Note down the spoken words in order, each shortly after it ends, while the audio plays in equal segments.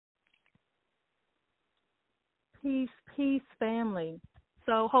Peace, peace, family.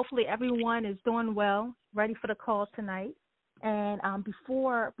 So hopefully everyone is doing well, ready for the call tonight. And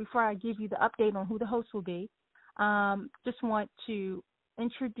before I give you the update on who the host will be, just want to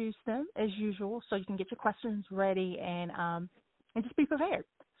introduce them as usual, so you can get your questions ready and just be prepared.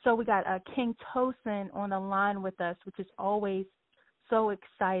 So we got King Tosin on the line with us, which is always so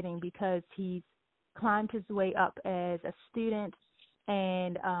exciting because he's climbed his way up as a student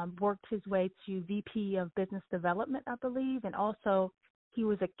and worked his way to VP of Business Development, I believe, and also he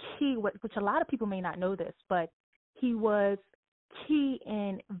was a key, which a lot of people may not know this, but he was key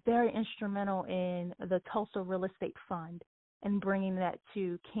and very instrumental in the Tulsa Real Estate Fund and bringing that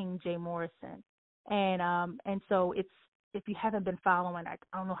to King J. Morrison. And so it's, if you haven't been following, I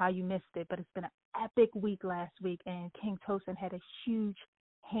don't know how you missed it, but it's been an epic week last week, and King Tosin had a huge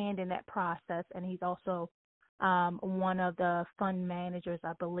hand in that process, and he's also one of the fund managers,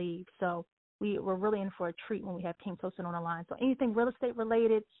 I believe. So we're really in for a treat when we have King Tosin on the line. So anything real estate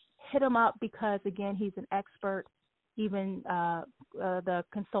related, hit him up because, again, he's an expert, even the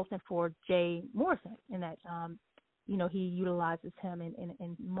consultant for Jay Morrison in that, he utilizes him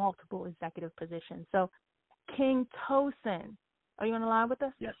in multiple executive positions. So King Tosin, are you on the line with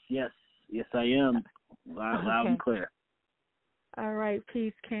us? Yes, I am. Loud and clear. All right,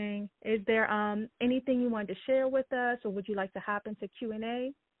 peace, King. Is there anything you wanted to share with us, or would you like to hop into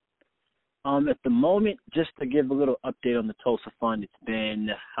Q&A? At the moment, just to give a little update on the Tulsa Fund, it's been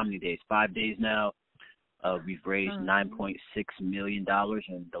how many days? 5 days now. We've raised $9.6 million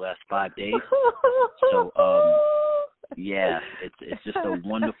in the last 5 days. So, yeah, it's just a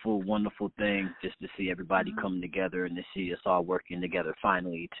wonderful, wonderful thing just to see everybody come together and to see us all working together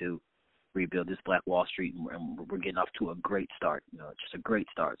finally to rebuild this Black Wall Street, and we're getting off to a great start. Just a great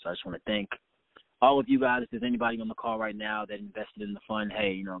start. So I just want to thank all of you guys. If there's anybody on the call right now that invested in the fund,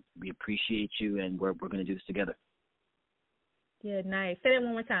 hey, we appreciate you, and we're going to do this together. Yeah, nice. Say that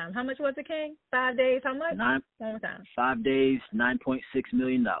one more time. How much was it, King? 5 days, how much? One more time. 5 days, $9.6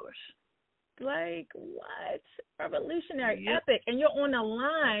 million. Like, what? Revolutionary, epic. And you're on the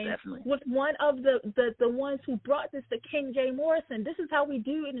line with one of the ones who brought this to King J. Morrison. This is how we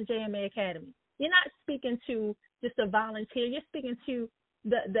do in the JMA Academy. You're not speaking to just a volunteer. You're speaking to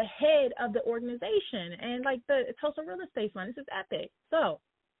the head of the organization and, like, the Tulsa Real Estate Fund. This is epic. So,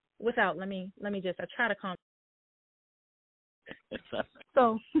 let me just, I try to calm.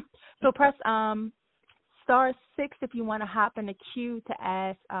 So press *6 if you want to hop in the queue to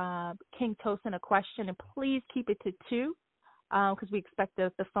ask King Tosin a question, and please keep it to 2 because we expect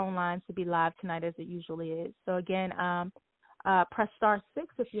the phone lines to be live tonight as it usually is. So again, press *6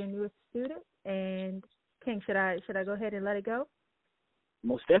 if you're a new student. And King, should I go ahead and let it go?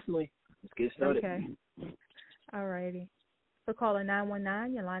 Most definitely. Let's get started. Okay. All righty. So caller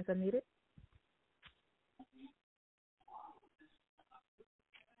 919, your lines are muted.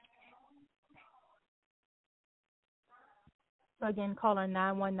 So again, caller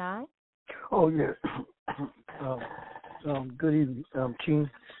 919. Oh, yes. Good evening, King.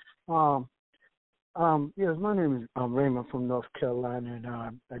 Yes, my name is Raymond from North Carolina, and I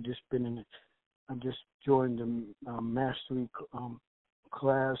just joined the mastery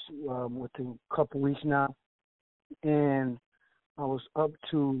class within a couple weeks now, and I was up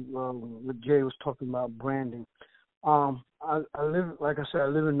to what Jay was talking about, branding. I live, like I said, I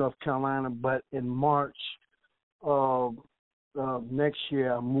live in North Carolina, but in March next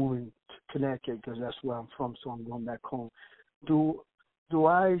year I'm moving to Connecticut because that's where I'm from, so I'm going back home. Do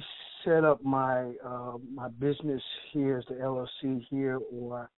I set up my my business here as the LLC here,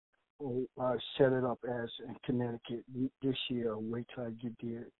 or set it up as in Connecticut this year, or wait till I get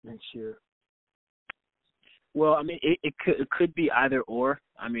there next year? Well, I mean, it could be either or.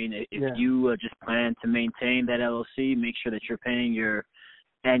 I mean, if you just plan to maintain that LLC, make sure that you're paying your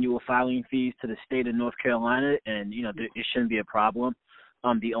annual filing fees to the state of North Carolina, and it shouldn't be a problem.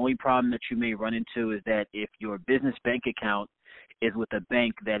 The only problem that you may run into is that if your business bank account is with a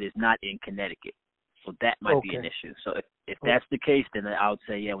bank that is not in Connecticut, so that might be an issue. So if that's the case, then I would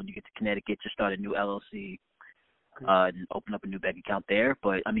say, when you get to Connecticut, just start a new LLC and open up a new bank account there.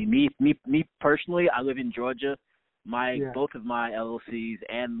 But I mean, me personally, I live in Georgia. Both of my LLCs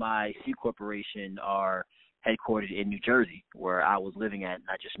and my C corporation are headquartered in New Jersey, where I was living at, and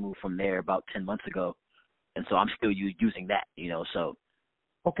I just moved from there about 10 months ago, and so I'm still using that, so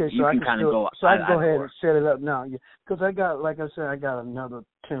okay, you can kind of go. So I can go ahead and set it up now, because I got, like I said, I got another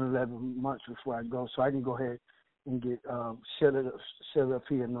 10, 11 months before I go, so I can go ahead and get set it up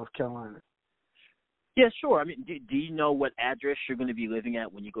here in North Carolina. Yeah, sure. I mean, do you know what address you're going to be living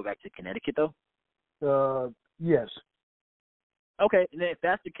at when you go back to Connecticut, though? Yes. Okay, and then if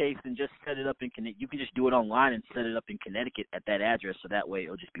that's the case, then just set it up in Connecticut. You can just do it online and set it up in Connecticut at that address, so that way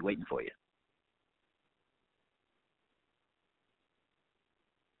it'll just be waiting for you.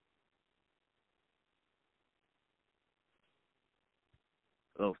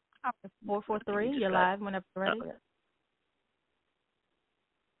 Oh. 443, you're live whenever you're ready.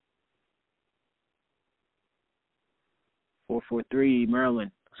 443,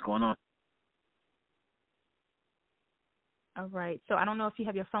 Maryland. What's going on? All right. So I don't know if you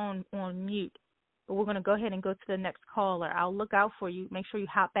have your phone on mute, but we're going to go ahead and go to the next caller. I'll look out for you. Make sure you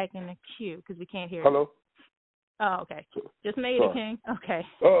hop back in the queue because we can't hear you. Hello? Oh, okay. Just made it, King. Okay.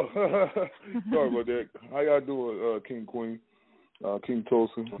 Oh, sorry about that. How y'all doing, King Queen? King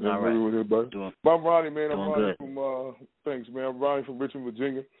Tolson. All right. I'm Ronnie, man. I'm Ronnie from, thanks, man. I'm Ronnie from Richmond,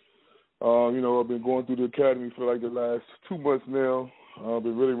 Virginia. I've been going through the academy for like the last 2 months now. I've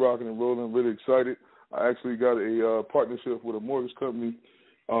been really rocking and rolling, really excited. I actually got a partnership with a mortgage company.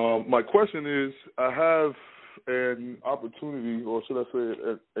 My question is, I have an opportunity, or should I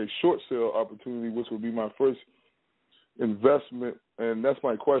say a short sale opportunity, which would be my first investment, and that's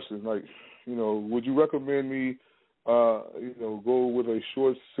my question. Like, would you recommend me, go with a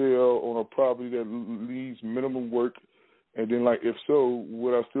short sale on a property that needs minimum work, and then, like, if so,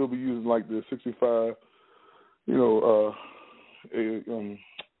 would I still be using like the 65,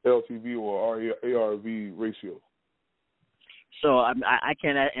 LTV or ARV ratio? So I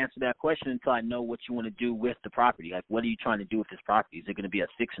can't answer that question until I know what you want to do with the property. Like, what are you trying to do with this property? Is it going to be a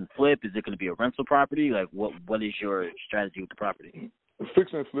fix and flip? Is it going to be a rental property? Like, what is your strategy with the property?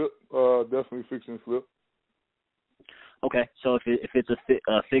 Fix and flip, definitely fix and flip. Okay, so if it's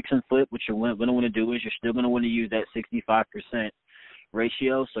a fix and flip, what you're going to want to do is you're still going to want to use that 65%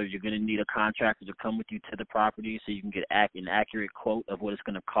 ratio. So you're going to need a contractor to come with you to the property so you can get an accurate quote of what it's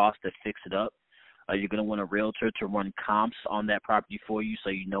going to cost to fix it up. You're going to want a realtor to run comps on that property for you so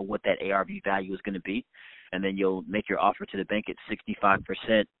you know what that ARV value is going to be. And then you'll make your offer to the bank at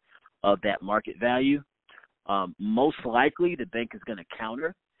 65% of that market value. Most likely the bank is going to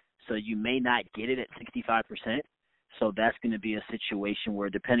counter, so you may not get it at 65%. So that's going to be a situation where,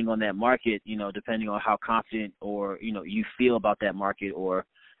 depending on that market, depending on how confident or, you feel about that market, or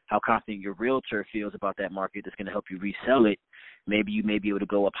how confident your realtor feels about that market that's going to help you resell it, maybe you may be able to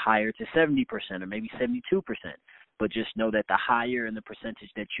go up higher to 70% or maybe 72%. But just know that the higher in the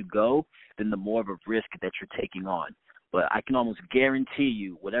percentage that you go, then the more of a risk that you're taking on. But I can almost guarantee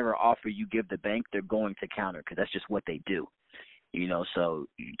you, whatever offer you give the bank, they're going to counter, because that's just what they do. So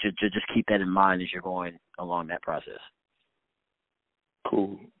just keep that in mind as you're going along that process.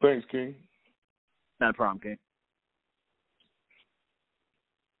 Cool. Thanks, King. Not a problem, King.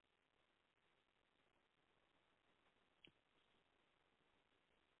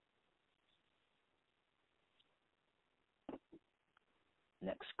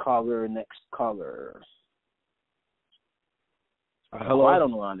 Next caller. Hello. Right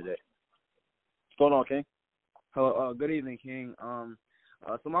on the line today. What's going on, King? Hello. Good evening, King.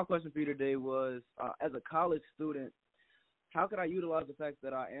 So my question for you today was, as a college student, how could I utilize the fact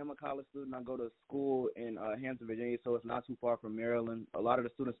that I am a college student? I go to school in Hampton, Virginia, so it's not too far from Maryland. A lot of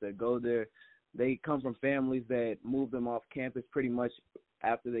the students that go there, they come from families that move them off campus pretty much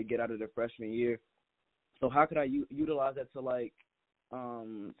after they get out of their freshman year. So how could I utilize that to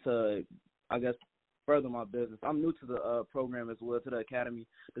I guess, further my business? I'm new to the program as well, to the academy.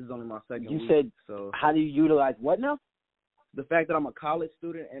 This is only my second week. You said, so how do you utilize what now? The fact that I'm a college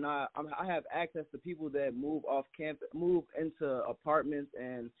student and I have access to people that move off campus, move into apartments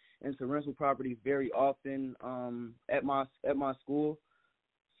and into rental properties very often at my school.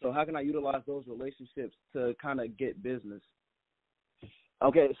 So how can I utilize those relationships to kind of get business?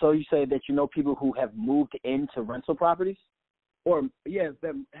 Okay, so you say that you know people who have moved into rental properties? Or, yes,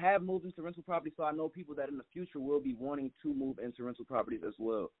 that have moved into rental properties, so I know people that in the future will be wanting to move into rental properties as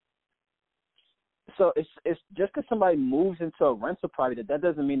well. So it's just because somebody moves into a rental property, that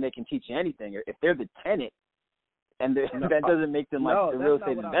doesn't mean they can teach you anything. If they're the tenant, and that doesn't make them like the real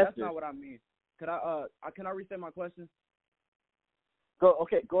estate investor. That's not what I mean. Can I restate my question? Go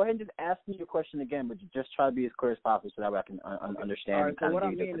ahead and just ask me your question again, but just try to be as clear as possible so that way I can understand. All right, so what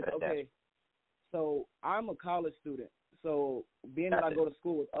I mean is, okay, so I'm a college student. So being that I go to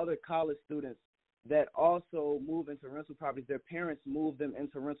school with other college students that also move into rental properties, their parents move them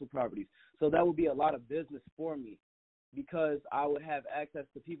into rental properties. So that would be a lot of business for me because I would have access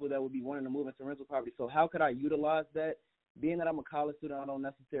to people that would be wanting to move into rental properties. So how could I utilize that? Being that I'm a college student, I don't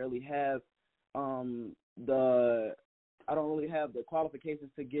necessarily have the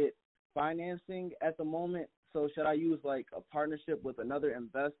qualifications to get financing at the moment. So should I use like a partnership with another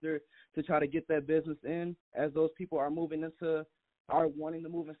investor to try to get that business in as those people are moving into are wanting to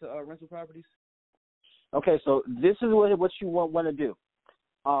move into rental properties? Okay, so this is what you want to do.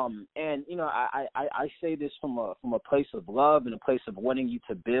 And you know, I say this from a place of love and a place of wanting you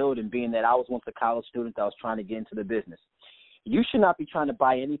to build, and being that I was once a college student that was trying to get into the business. You should not be trying to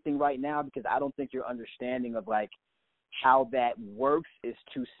buy anything right now, because I don't think your understanding of like how that works is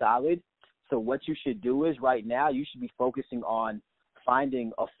too solid. So what you should do is right now you should be focusing on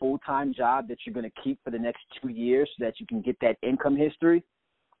finding a full-time job that you're going to keep for the next 2 years so that you can get that income history.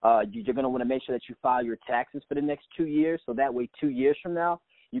 You're going to want to make sure that you file your taxes for the next 2 years, so that way 2 years from now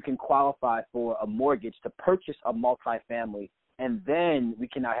you can qualify for a mortgage to purchase a multifamily, and then we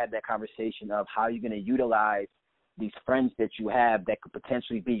can now have that conversation of how you're going to utilize these friends that you have that could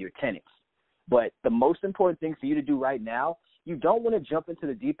potentially be your tenants. But the most important thing for you to do right now, you don't want to jump into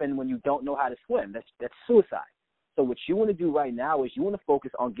the deep end when you don't know how to swim. That's suicide. So what you want to do right now is you want to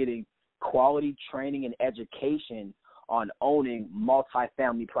focus on getting quality training and education on owning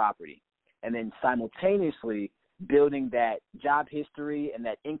multifamily property, and then simultaneously building that job history and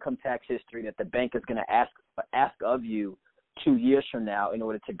that income tax history that the bank is going to ask of you 2 years from now in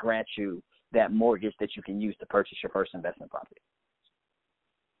order to grant you that mortgage that you can use to purchase your first investment property.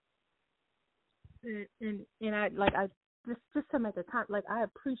 And I just to make a comment, like, I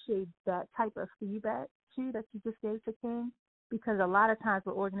appreciate that type of feedback too that you just gave to King, because a lot of times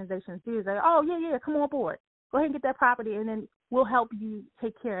what organizations do is they, oh yeah, come on board, go ahead and get that property, and then we'll help you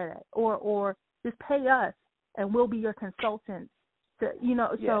take care of that, or just pay us and we'll be your consultants. To, you know,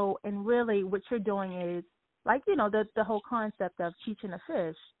 yeah. So, and really what you're doing is, like, you know, the whole concept of teaching a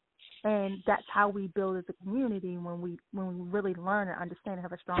fish, and that's how we build as a community when we really learn and understand and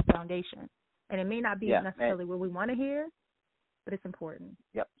have a strong foundation. And it may not be necessarily what we want to hear, but it's important.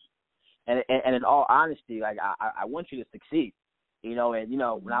 Yep. And in all honesty, like, I want you to succeed. You know, and, you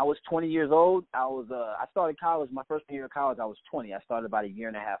know, when I was 20 years old, I started college, my first year of college, I was 20. I started about a year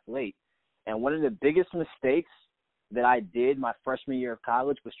and a half late. And one of the biggest mistakes that I did my freshman year of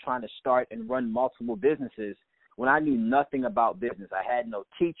college was trying to start and run multiple businesses when I knew nothing about business. I had no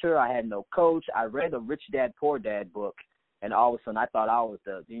teacher. I had no coach. I read the Rich Dad, Poor Dad book, and all of a sudden I thought I was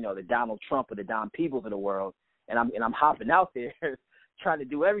the Donald Trump or the Don Peebles of the world, and I'm hopping out there trying to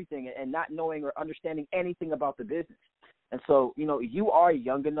do everything and not knowing or understanding anything about the business. And so, you know, you are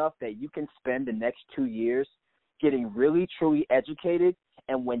young enough that you can spend the next 2 years getting really, truly educated.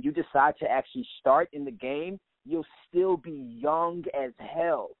 And when you decide to actually start in the game, you'll still be young as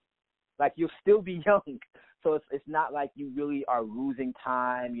hell. Like, you'll still be young. So it's not like you really are losing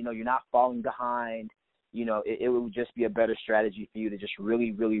time. You know, you're not falling behind. You know, it would just be a better strategy for you to just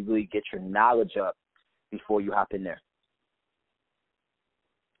really, really, really get your knowledge up before you hop in there.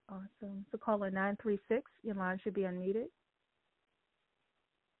 Awesome. So caller 936, your line should be unmuted.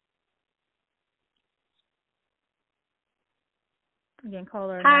 Again,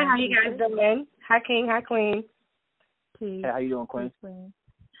 caller. Hi, how you guys doing? Hi, King. Hi, Queen. Hey, how you doing, Queen?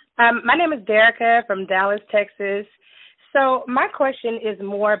 My name is Derica from Dallas, Texas. So my question is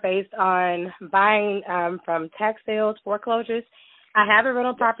more based on buying from tax sales, foreclosures. I have a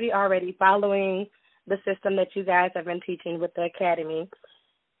rental property already following the system that you guys have been teaching with the academy.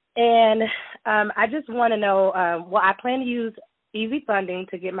 And I just want to know, I plan to use Easy Funding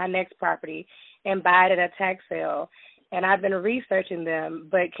to get my next property and buy it at a tax sale. And I've been researching them,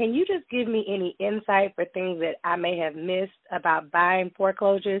 but can you just give me any insight for things that I may have missed about buying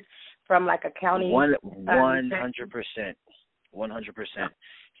foreclosures from like a county? 100%.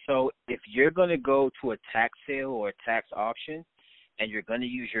 So if you're going to go to a tax sale or a tax auction and you're going to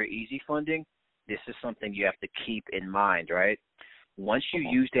use your Easy Funding, this is something you have to keep in mind, right? Once you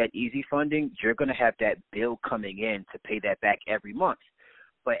use that Easy Funding, you're going to have that bill coming in to pay that back every month.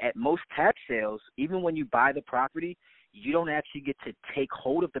 But at most tax sales, even when you buy the property, you don't actually get to take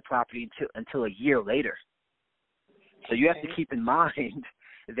hold of the property until a year later. So you have to keep in mind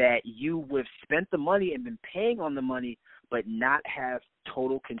that you would have spent the money and been paying on the money, but not have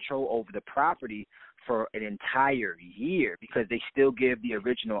total control over the property for an entire year, because they still give the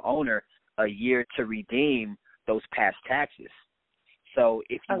original owner a year to redeem those past taxes. So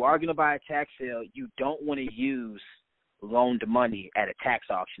if you are going to buy a tax sale, you don't want to use loaned money at a tax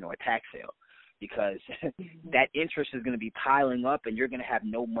auction or a tax sale, because that interest is going to be piling up and you're going to have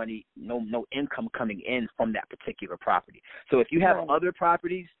no money, no income coming in from that particular property. So if you have other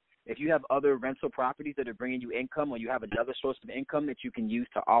properties, if you have other rental properties that are bringing you income, or you have another source of income that you can use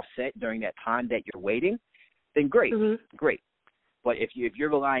to offset during that time that you're waiting, then great, great. But if you're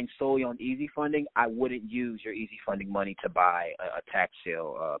relying solely on Easy Funding, I wouldn't use your Easy Funding money to buy a tax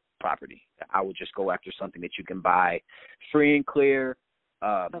sale property. I would just go after something that you can buy free and clear,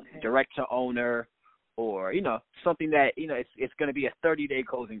 direct to owner, or something that it's going to be a 30-day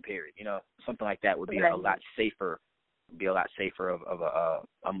closing period. Something like that would be a lot safer. Be a lot safer of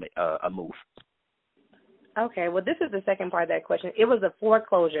a move. Okay, well, this is the second part of that question. It was a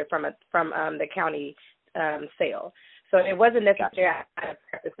foreclosure from the county sale, so it wasn't necessarily. I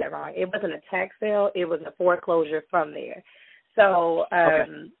prefaced that wrong. It wasn't a tax sale. It was a foreclosure from there. So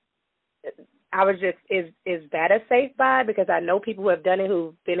I was just, is that a safe buy? Because I know people who have done it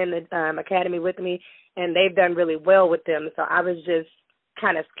who've been in the academy with me, and they've done really well with them. So I was just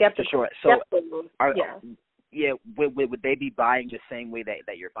kind of skeptical. Sure. Would they be buying the same way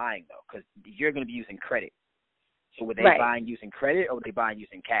that you're buying, though? Because you're going to be using credit. So would they buying using credit, or would they buying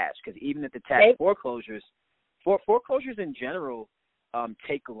using cash? Because even if the tax foreclosures in general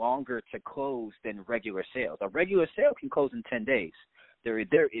take longer to close than regular sales. A regular sale can close in 10 days. There is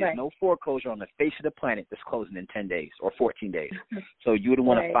no foreclosure on the face of the planet that's closing in 10 days or 14 days. So you would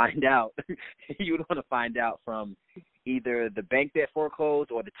want to find out. You would want to find out from either the bank that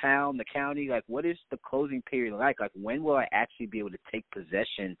foreclosed or the town, the county. Like, what is the closing period like? Like, when will I actually be able to take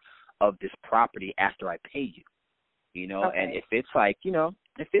possession of this property after I pay you? And if it's like,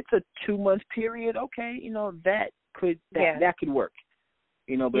 if it's a 2-month period, okay, that could work.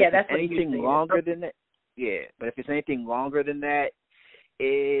 But if it's anything longer than that, but if it's anything longer than that,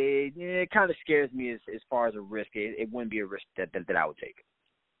 it kind of scares me as far as a risk. It wouldn't be a risk that I would take.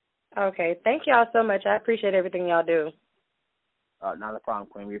 Okay. Thank y'all so much. I appreciate everything y'all do. Not a problem,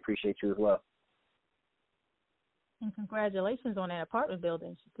 Queen. We appreciate you as well. And congratulations on that apartment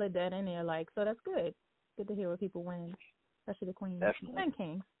building. She slid that in there, so that's good. Good to hear what people win, especially the Queen. Definitely. And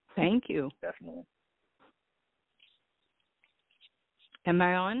King. Thank you. Definitely. Am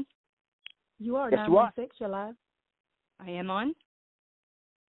I on? You are. Yes, you are. 916. You're live. I am on?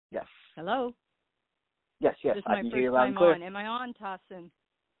 Yes. Hello? Yes. This is I my can first hear you loud time and clear. on. Am I on, Tossin?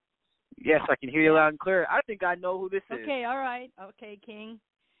 Yes, I can hear you loud and clear. I think I know who this is. Okay, all right. Okay, King.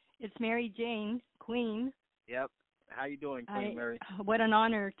 It's Mary Jane, Queen. Yep. How you doing, Queen Mary? What an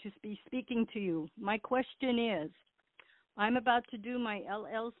honor to be speaking to you. My question is, I'm about to do my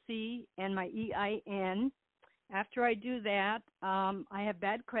LLC and my EIN. After I do that, I have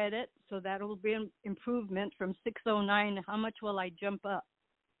bad credit, so that will be an improvement from 609. How much will I jump up?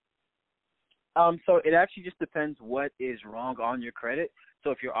 So it actually just depends what is wrong on your credit.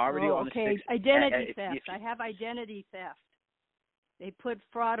 So if you're already on the six, identity theft. I have identity theft. They put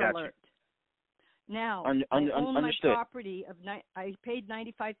fraud alert. Now, I own my property I paid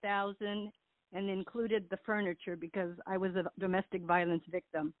 $95,000 and included the furniture because I was a domestic violence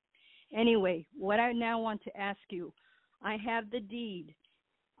victim. Anyway, what I now want to ask you, I have the deed.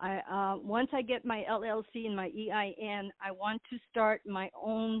 Once I get my LLC and my EIN, I want to start my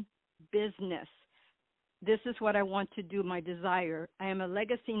own business. This is what I want to do, my desire. I am a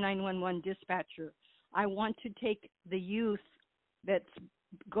Legacy 911 dispatcher. I want to take the youth that's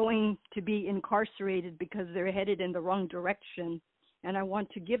going to be incarcerated because they're headed in the wrong direction, and I want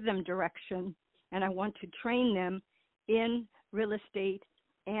to give them direction, and I want to train them in real estate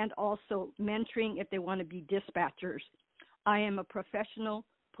and also mentoring if they want to be dispatchers. I am a professional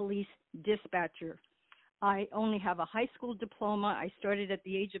police dispatcher. I only have a high school diploma. I started at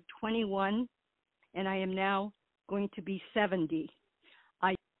the age of 21, and I am now going to be 70.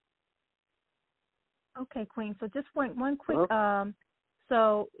 Okay, Queen. So just one quick.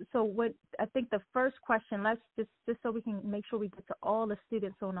 So what I think the first question. Let's just so we can make sure we get to all the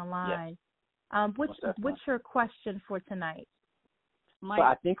students on the line. Yes. What's your question for tonight? So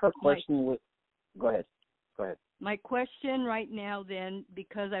I think her question was. Go ahead. My question right now, then,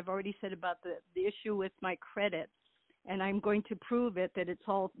 because I've already said about the issue with my credit, and I'm going to prove it that it's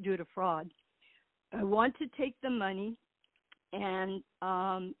all due to fraud. I want to take the money and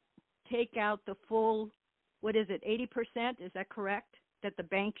take out the full, 80%? Is that correct? That the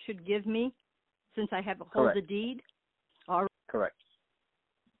bank should give me since I have hold the deed? All right. Correct.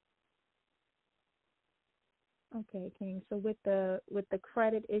 Okay, King. So with the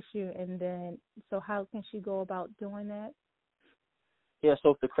credit issue, and then so how can she go about doing that? Yeah, so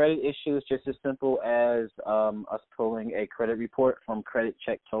if the credit issue is just as simple as us pulling a credit report from Credit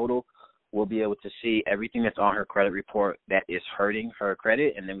Check Total, we'll be able to see everything that's on her credit report that is hurting her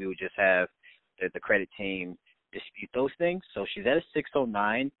credit, and then we would just have the credit team dispute those things. So she's at a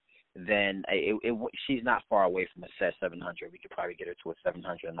 609, then she's not far away from a set 700. We could probably get her to a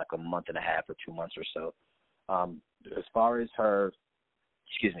 700 in like a month and a half or 2 months or so. As far as her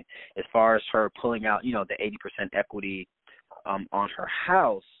pulling out, the 80% equity on her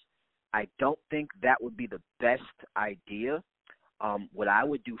house, I don't think that would be the best idea. what I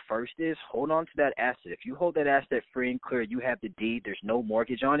would do first is hold on to that asset. If you hold that asset free and clear, you have the deed, there's no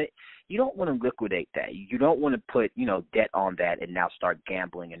mortgage on it, you don't want to liquidate that. You don't want to put, debt on that and now start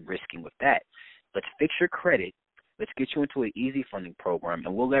gambling and risking with that. Let's fix your credit. Let's get you into an easy funding program,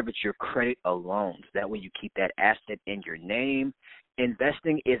 and we'll leverage your credit alone. So that way you keep that asset in your name.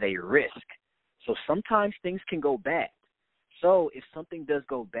 Investing is a risk. So sometimes things can go bad. So if something does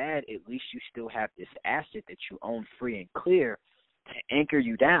go bad, at least you still have this asset that you own free and clear to anchor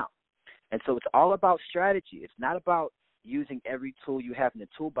you down. And so it's all about strategy. It's not about using every tool you have in the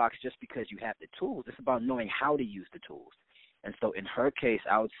toolbox just because you have the tools. It's about knowing how to use the tools. And so in her case,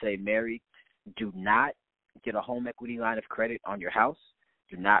 I would say, Mary, do not get a home equity line of credit on your house.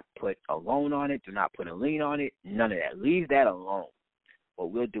 Do not put a loan on it. Do not put a lien on it. None of that. Leave that alone.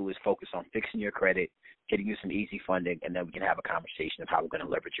 What we'll do is focus on fixing your credit, getting you some easy funding, and then we can have a conversation of how we're going to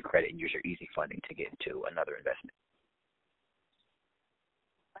leverage your credit and use your easy funding to get into another investment.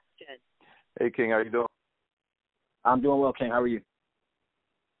 Hey, King, how you doing? I'm doing well, King. How are you?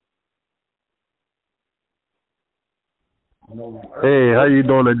 Hey, how you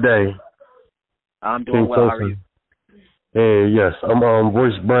doing today? I'm doing well. How are you? Hey, yes, I'm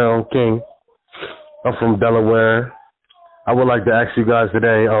Royce Brown King. I'm from Delaware. I would like to ask you guys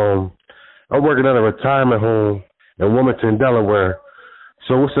today, I'm working at a retirement home in Wilmington, Delaware.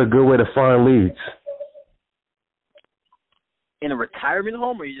 So what's a good way to find leads? In a retirement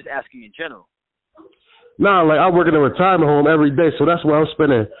home, or are you just asking in general? No, like I work in a retirement home every day, so that's where I'm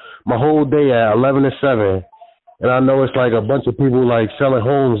spending my whole day at 11 to 7. And I know it's like a bunch of people like selling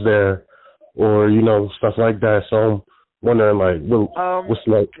homes there or, stuff like that. So I'm wondering like what's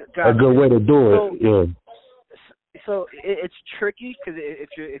like a good way to do it. Yeah. So it's tricky because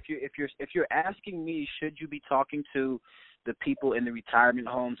if you're asking me, should you be talking to the people in the retirement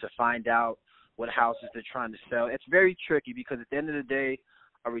home to find out what houses they're trying to sell? It's very tricky because at the end of the day,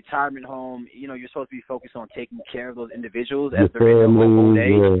 a retirement home, you're supposed to be focused on taking care of those individuals as they're in their old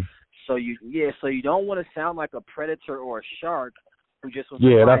age. Yeah. So you don't want to sound like a predator or a shark who just wants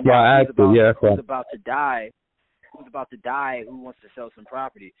to that's why I asked you. Who's about to die, who wants to sell some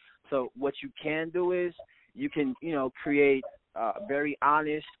property. So what you can do is you can, create very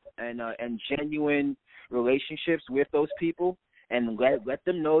honest and genuine relationships with those people, and let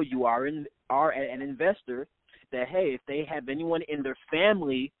them know you are an investor. That hey, if they have anyone in their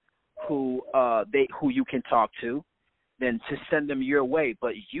family who you can talk to, then to send them your way.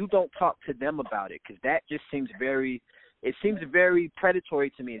 But you don't talk to them about it because that just seems very predatory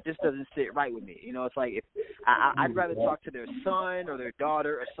to me. It just doesn't sit right with me. It's like if I'd rather talk to their son or their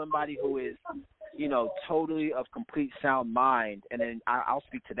daughter or somebody who is, totally of complete sound mind, and then I'll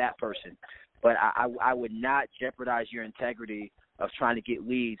speak to that person. But I would not jeopardize your integrity of trying to get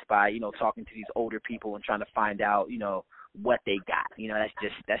leads by, talking to these older people and trying to find out, what they got.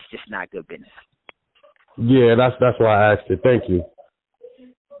 That's just not good business. Yeah, that's why I asked it. Thank you.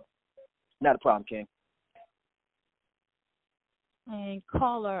 Not a problem, King. And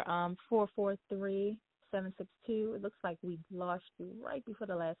caller 443-762. It looks like we lost you right before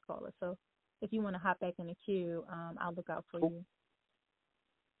the last caller. So if you want to hop back in the queue, I'll look out for you.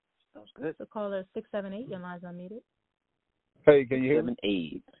 Sounds good. So caller 678, your line's unmuted. Hey, can you hear me?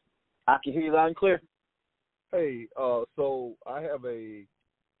 678. I can hear you loud and clear. Hey, so I have a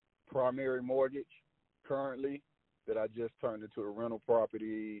primary mortgage currently that I just turned into a rental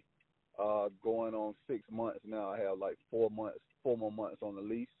property going on 6 months now. I have like 4 more months on the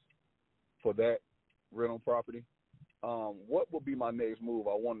lease for that rental property. What would be my next move?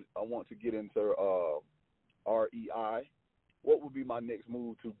 I want to get into REI. What would be my next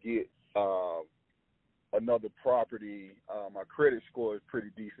move to get another property? My credit score is pretty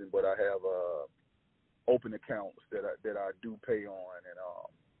decent, but I have open accounts that I do pay on, and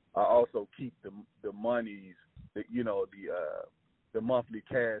I also keep the monies, the monthly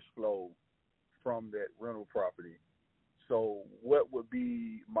cash flow from that rental property. So what would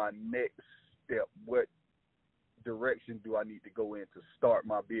be my next step? What direction do I need to go in to start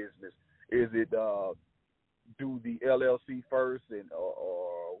my business? Is it do the LLC first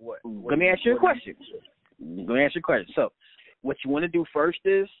or what? Let me ask you a question. So what you want to do first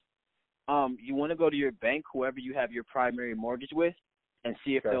is you want to go to your bank, whoever you have your primary mortgage with, and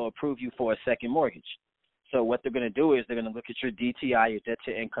see if they'll approve you for a second mortgage. So what they're going to do is they're going to look at your DTI, your debt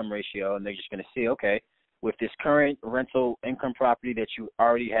to income ratio, and they're just going to see, okay, with this current rental income property that you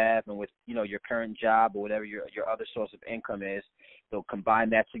already have, and with your current job or whatever your other source of income is, they'll combine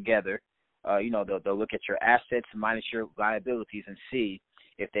that together. They'll look at your assets minus your liabilities and see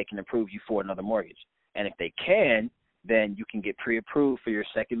if they can approve you for another mortgage. And if they can, then you can get pre-approved for your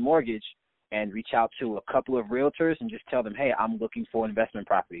second mortgage, and reach out to a couple of realtors and just tell them, hey, I'm looking for investment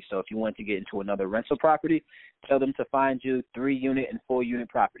property. So if you want to get into another rental property, tell them to find you 3-unit and 4-unit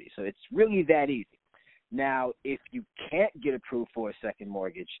property. So it's really that easy. Now, if you can't get approved for a second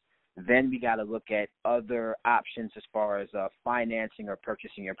mortgage, then we got to look at other options as far as financing or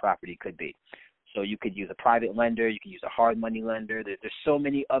purchasing your property could be. So you could use a private lender, you could use a hard money lender. There's so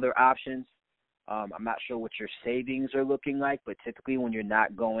many other options. I'm not sure what your savings are looking like, but typically when you're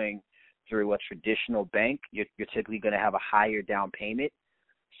not going through a traditional bank, you're typically going to have a higher down payment.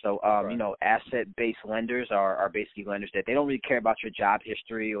 So, right. You know, asset-based lenders are basically lenders that they don't really care about your job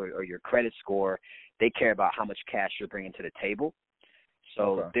history or your credit score. They care about how much cash you're bringing to the table.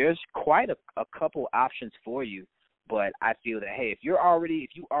 So there's quite a couple options for you. But I feel that, hey, if you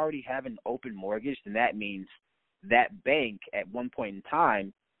already have an open mortgage, then that means that bank at one point in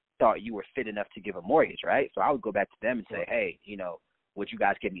time thought you were fit enough to give a mortgage, right? So I would go back to them and say, hey, you know, would you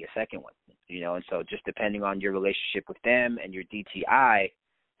guys give me a second one? You know, and so just depending on your relationship with them and your DTI,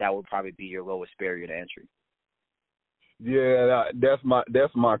 that would probably be your lowest barrier to entry. Yeah,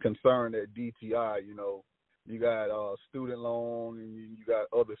 that's my concern at DTI. You know, you got student loan and you got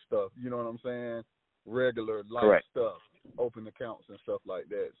other stuff. You know what I'm saying? Regular life Correct. stuff, open accounts and stuff like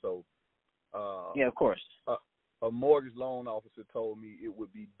that. So, yeah, of course. A mortgage loan officer told me it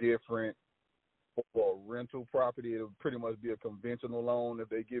would be different for a rental property. It would pretty much be a conventional loan if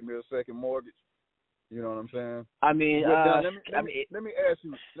they give me a second mortgage. You know what I'm saying? I mean, let me ask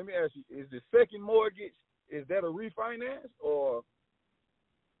you, is the second mortgage, is that a refinance or?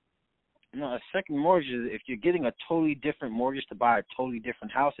 No, a second mortgage is if you're getting a totally different mortgage to buy a totally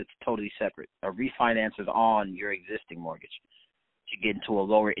different house, it's totally separate. A refinance is on your existing mortgage to get into a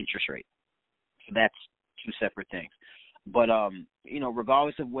lower interest rate. So that's two separate things. But you know,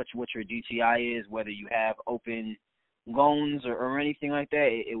 regardless of what your DTI is, whether you have open loans or anything like that,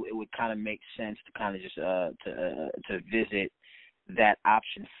 it would kind of make sense to kind of just to visit that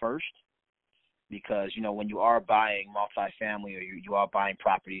option first. Because, you know, when you are buying multifamily or you are buying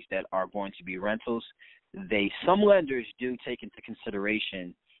properties that are going to be rentals, some lenders do take into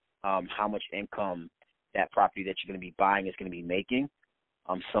consideration how much income that property that you're going to be buying is going to be making.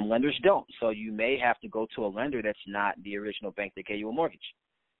 Some lenders don't. So you may have to go to a lender that's not the original bank that gave you a mortgage.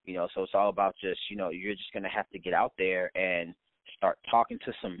 You know, so it's all about just, you know, you're just going to have to get out there and start talking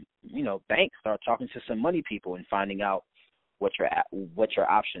to some, you know, banks, start talking to some money people and finding out what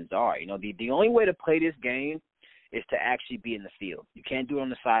your options are. You know, the only way to play this game is to actually be in the field. You can't do it on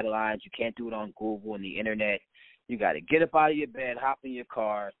the sidelines. You can't do it on Google and the internet. You got to get up out of your bed, hop in your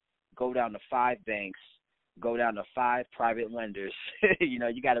car, go down to 5 banks, go down to 5 private lenders. You know,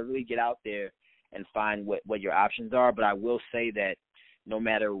 you got to really get out there and find what your options are. But I will say that no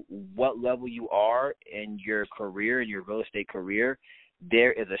matter what level you are in your career, in your real estate career,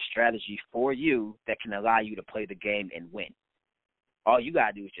 there is a strategy for you that can allow you to play the game and win. All you got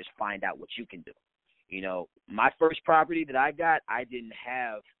to do is just find out what you can do. You know, my first property that I got, I didn't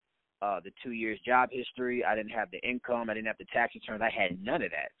have the 2 years job history. I didn't have the income. I didn't have the tax returns. I had none of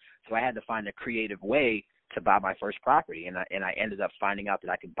that. So I had to find a creative way to buy my first property. And I ended up finding out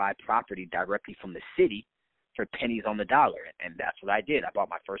that I could buy property directly from the city for pennies on the dollar. And that's what I did. I bought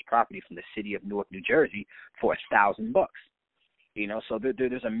my first property from the city of Newark, New Jersey for $1,000. You know, so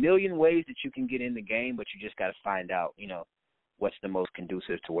there's a million ways that you can get in the game, but you just got to find out, you know, what's the most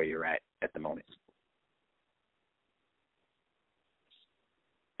conducive to where you're at the moment.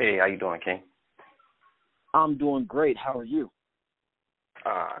 Hey, how you doing, King? I'm doing great. How are you?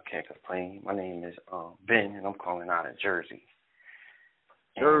 I can't complain. My name is Ben, and I'm calling out of Jersey.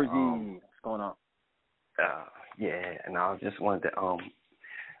 Jersey. What's going on? Yeah, and I just wanted to.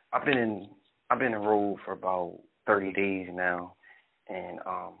 I've been enrolled for about 30 days now, and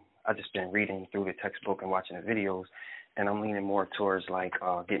I've just been reading through the textbook and watching the videos, and I'm leaning more towards like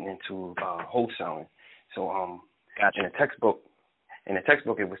getting into wholesaling. So gotcha. In the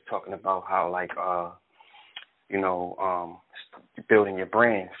textbook it was talking about how like building your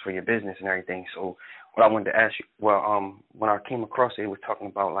brand for your business and everything. So what I wanted to ask you, when I came across it was talking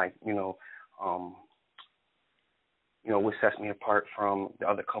about like what sets me apart from the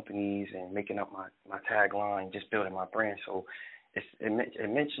other companies and making up my tagline, just building my brand. So it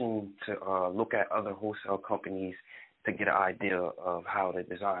mentioned to look at other wholesale companies to get an idea of how to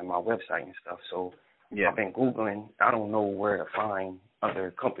design my website and stuff. So yeah. I've been Googling. I don't know where to find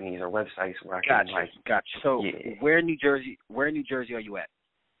other companies or websites where I can Gotcha. So yeah. Where in New Jersey are you at?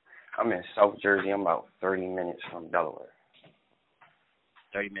 I'm in South Jersey. I'm about 30 minutes from Delaware.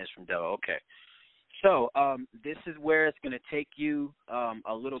 30 minutes from Delaware. Okay. So this is where it's going to take you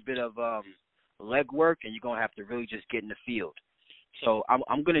a little bit of legwork, and you're going to have to really just get in the field. So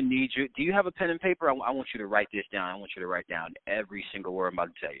I'm going to need you. Do you have a pen and paper? I want you to write this down. I want you to write down every single word I'm about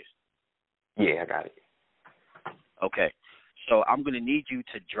to tell you. Yeah, I got it. Okay. So I'm going to need you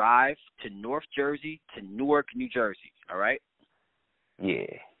to drive to North Jersey to Newark, New Jersey. All right? Yeah.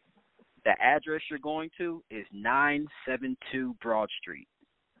 The address you're going to is 972 Broad Street,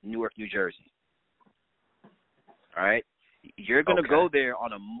 Newark, New Jersey. All right? You're going to go there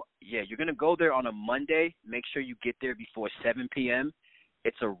on you're going to go there on a Monday. Make sure you get there before 7 p.m.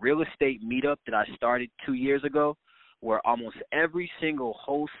 It's a real estate meetup that I started 2 years ago where almost every single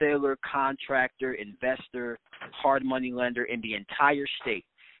wholesaler, contractor, investor, hard money lender in the entire state,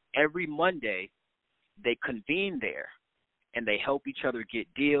 every Monday, they convene there and they help each other get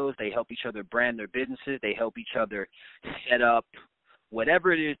deals. They help each other brand their businesses. They help each other set up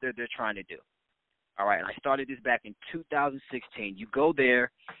whatever it is that they're trying to do. All right, and I started this back in 2016. You go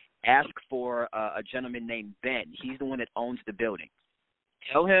there, ask for a gentleman named Ben. He's the one that owns the building.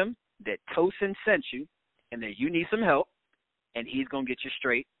 Tell him that Tosin sent you and that you need some help, and he's going to get you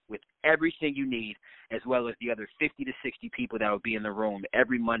straight with everything you need, as well as the other 50 to 60 people that will be in the room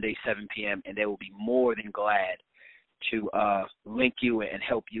every Monday, 7 p.m., and they will be more than glad to link you and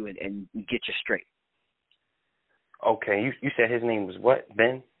help you and get you straight. Okay, you said his name was what,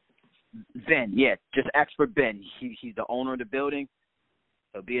 Ben? Ben, yeah, just ask for Ben. He's the owner of the building.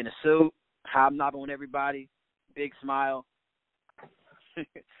 He'll be in a suit, hobnobbing with everybody, big smile,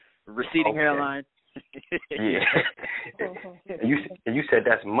 receding hairline. Yeah. you said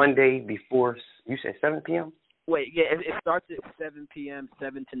that's Monday before, you said 7 p.m.? Wait, yeah, it starts at 7 p.m.,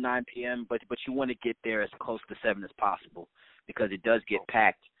 7 to 9 p.m., but you want to get there as close to 7 as possible because it does get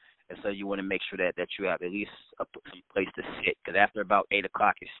packed. And so you want to make sure that you have at least some place to sit, because after about 8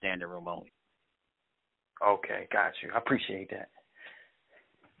 o'clock, it's standing room only. Okay, got you. I appreciate that.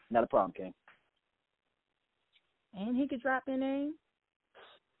 Not a problem, King. And he could drop your name.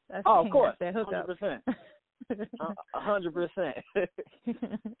 That's of course. That hookup. 100%. 100%.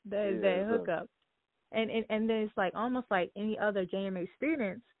 That is that hookup. And then it's like almost like any other JMA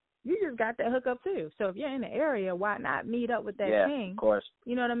students. You just got that hookup too. So if you're in the area, why not meet up with that king? Of course.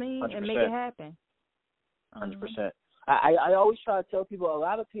 You know what I mean? 100%. And make it happen. 100%. I always try to tell people a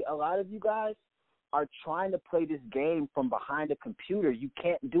lot of you guys are trying to play this game from behind a computer. You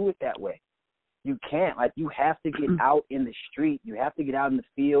can't do it that way. You can't. Like, you have to get out in the street. You have to get out in the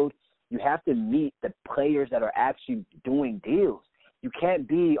field. You have to meet the players that are actually doing deals. You can't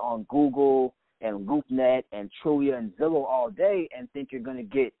be on Google and LoopNet and Trulia and Zillow all day and think you're going to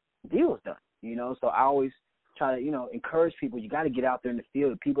get deals done, you know. So I always try to, encourage people. You got to get out there in the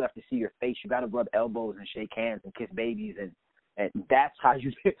field. People have to see your face. You got to rub elbows and shake hands and kiss babies, and that's how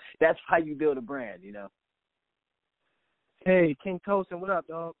you build a brand, you know. Hey, King Tosin, what up,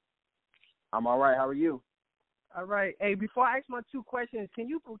 dog? I'm all right. How are you? All right. Hey, before I ask my 2 questions, can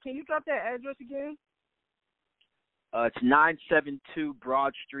you drop that address again? It's 972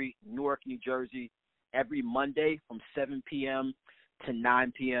 Broad Street, Newark, New Jersey. Every Monday from 7 p.m. to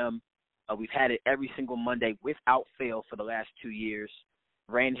 9 p.m. We've had it every single Monday without fail for the last 2 years.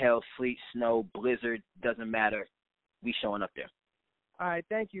 Rain, hail, sleet, snow, blizzard, doesn't matter. We showing up there. All right,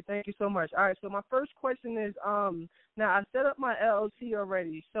 thank you so much. All right, so my first question is, now I set up my LLC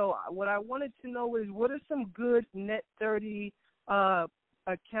already. So what I wanted to know is, what are some good Net 30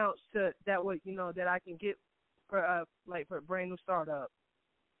 accounts that would that I can get for a brand new startup?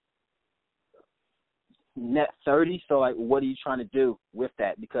 Net 30. So like, what are you trying to do with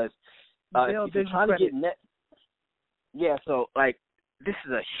that? Because if you're trying to get net, So like, this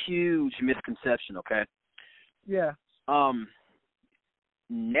is a huge misconception. Okay. Yeah.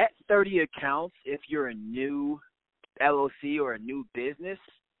 Net 30 accounts, if you're a new LLC or a new business,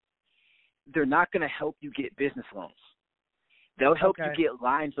 they're not going to help you get business loans. They'll help you get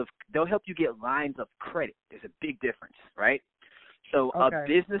lines of credit. There's a big difference, right? So a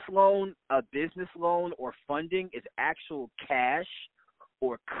business loan or funding is actual cash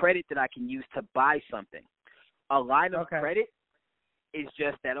or credit that I can use to buy something. A line of credit is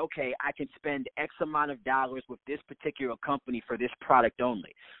just that, I can spend X amount of dollars with this particular company for this product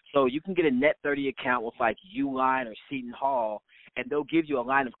only. So you can get a Net 30 account with like Uline or Seton Hall, and they'll give you a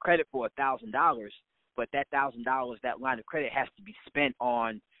line of credit for $1,000, but that $1,000, that line of credit has to be spent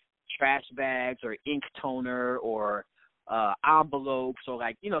on trash bags or ink toner or envelopes or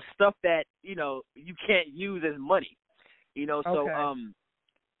like, stuff that, you can't use as money, so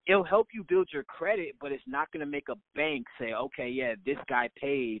it'll help you build your credit, but it's not going to make a bank say, this guy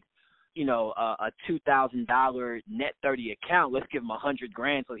paid, a $2,000 Net 30 account. Let's give him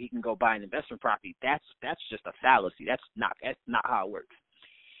 $100,000 so he can go buy an investment property. That's just a fallacy. That's not how it works.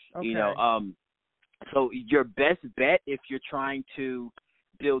 So your best bet if you're trying to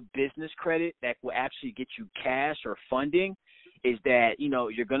build business credit that will actually get you cash or funding is that,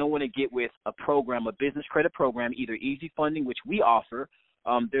 you're going to want to get with a program, a business credit program, either Easy Funding, which we offer.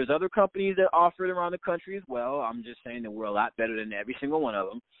 There's other companies that offer it around the country as well. I'm just saying that we're a lot better than every single one of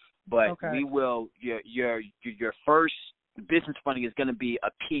them. But we will, your first business funding is going to be a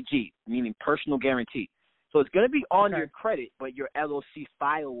PG, meaning personal guarantee. So it's going to be on your credit, but your LLC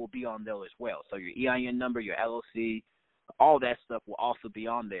file will be on there as well. So your EIN number, your LLC, all that stuff will also be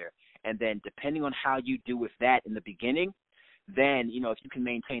on there. And then depending on how you do with that in the beginning, then, if you can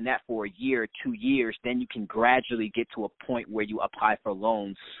maintain that for a year, 2 years, then you can gradually get to a point where you apply for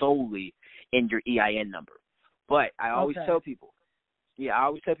loans solely in your EIN number. But I always tell people,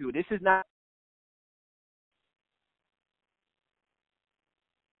 this is not.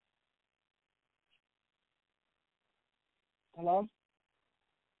 Hello?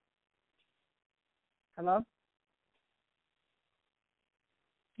 Hello?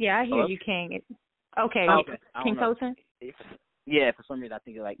 Yeah, I hear Hello? you, King. Okay. King Tosin? Yeah, for some reason I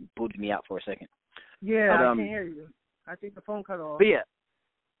think it booted me out for a second. Yeah, I can hear you. I think the phone cut off. But yeah.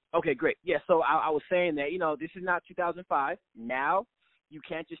 Okay, great. Yeah, so I was saying that, this is not 2005. Now you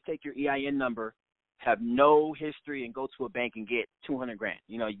can't just take your EIN number, have no history, and go to a bank and get $200,000.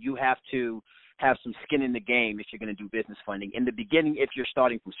 You have to have some skin in the game if you're going to do business funding in the beginning if you're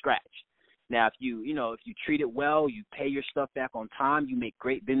starting from scratch. Now, if you treat it well, you pay your stuff back on time, you make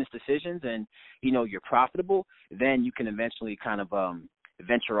great business decisions, and, you're profitable, then you can eventually kind of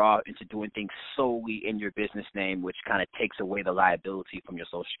venture off into doing things solely in your business name, which kind of takes away the liability from your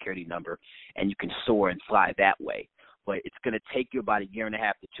Social Security number, and you can soar and fly that way. But it's going to take you about 1.5 years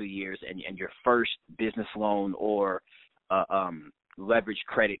to 2 years, and your first business loan or leverage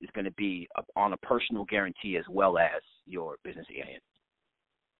credit is going to be on a personal guarantee as well as your business EIN.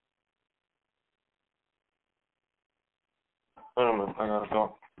 I gotta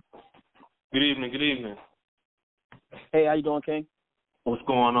go. Good evening. Hey, how you doing, King? What's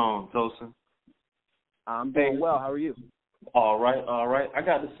going on, Tosin? I'm doing well. How are you? All right. I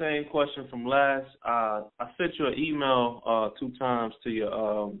got the same question from last. I sent you an email 2 times to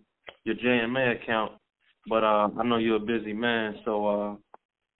your JMA account, but I know you're a busy man, so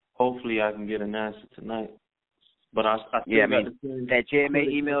hopefully I can get an answer tonight. But I still that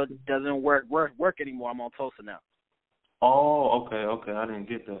JMA email doesn't work anymore. I'm on Tulsa now. Oh, okay. I didn't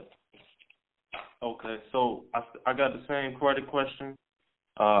get that. Okay, so I got the same credit question.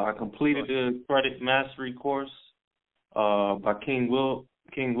 I completed the credit mastery course by King Will,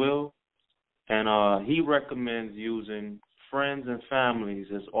 and he recommends using friends and families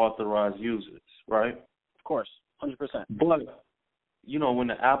as authorized users, right? Of course, 100%. But, when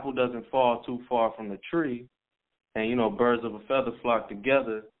the apple doesn't fall too far from the tree, and, birds of a feather flock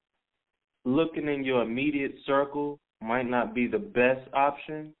together, looking in your immediate circle might not be the best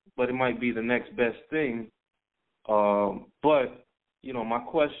option, but it might be the next best thing. But, my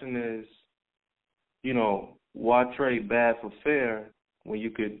question is, why trade bad for fair when you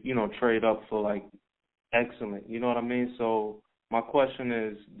could, trade up for, excellent? You know what I mean? So my question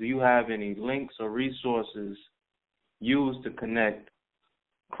is, do you have any links or resources used to connect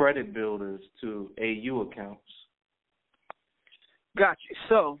credit builders to AU accounts? Got you.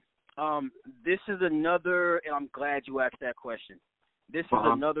 So, this is another, and I'm glad you asked that question. This is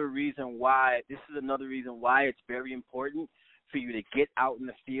another reason why it's very important for you to get out in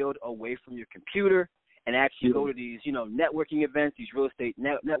the field away from your computer and actually go to these, networking events, these real estate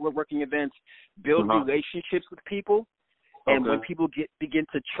networking events, build relationships with people. And when people begin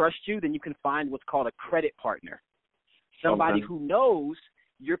to trust you, then you can find what's called a credit partner. Somebody who knows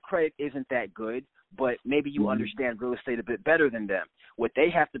your credit isn't that good, but maybe you understand real estate a bit better than them. What they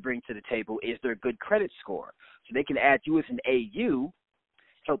have to bring to the table is their good credit score. So they can add you as an AU,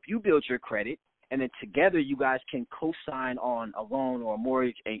 help you build your credit, and then together you guys can co-sign on a loan or a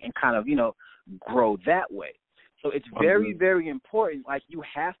mortgage and kind of, grow that way. So it's very, very important. You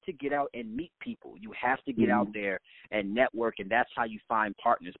have to get out and meet people. You have to get out there and network, and that's how you find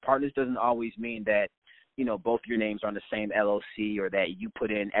partners. Partners doesn't always mean that, both your names are on the same LLC or that you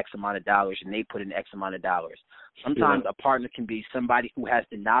put in X amount of dollars and they put in X amount of dollars. Sometimes a partner can be somebody who has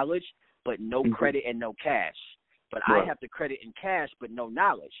the knowledge but no credit and no cash. But I have the credit and cash but no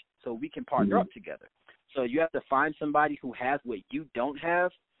knowledge, so we can partner up together. So you have to find somebody who has what you don't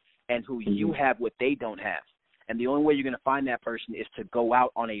have and who you have what they don't have. And the only way you're going to find that person is to go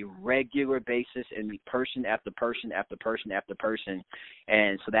out on a regular basis and meet person after person after person after person.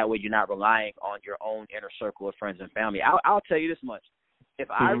 And so that way you're not relying on your own inner circle of friends and family. I'll tell you this much. If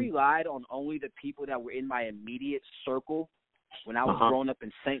I relied on only the people that were in my immediate circle When I was growing up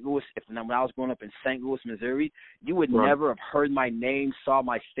in St. Louis, when I was growing up in St. Louis, Missouri, you would never have heard my name, saw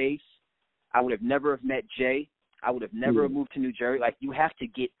my face. I would have never have met Jay. I would have never have moved to New Jersey. Like, you have to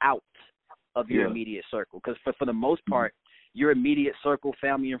get out of your immediate circle, because for the most part, your immediate circle,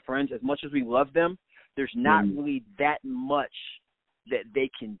 family and friends, as much as we love them, there's not really that much that they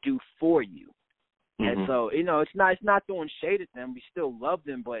can do for you. And so, it's not throwing shade at them. We still love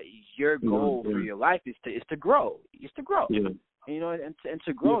them, but your goal for your life is to grow. It's to grow. Yeah. And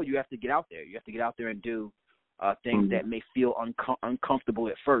to grow, you have to get out there. You have to get out there and do things that may feel uncomfortable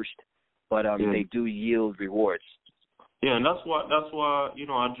at first, but they do yield rewards. Yeah, and that's why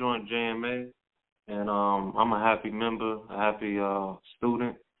I joined JMA, and I'm a happy member, a happy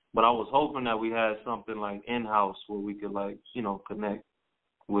student. But I was hoping that we had something like in-house where we could connect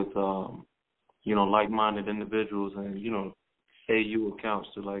with like-minded individuals and AU accounts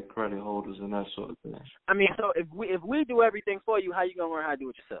to like credit holders and that sort of thing. I mean, so if we do everything for you, how you gonna learn how to do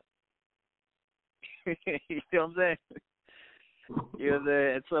it yourself? You see what I'm saying?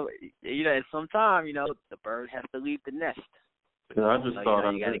 And so at some time, the bird has to leave the nest. Yeah, I just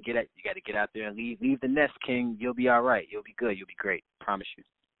thought you gotta get out there and leave the nest, King. You'll be all right. You'll be good. You'll be great. Promise you.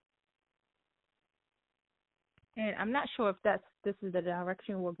 And I'm not sure if this is the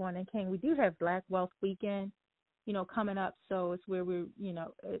direction we're going in, King. We do have Black Wealth Weekend, coming up. So it's where we're,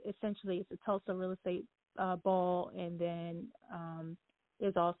 essentially it's a Tulsa real estate ball, and then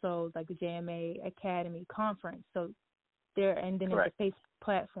there's also like the JMA Academy conference. So and then it's a Facebook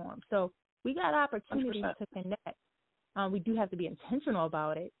platform. So we got opportunities 100%. To connect. We do have to be intentional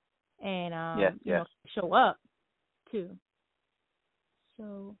about it, and show up too.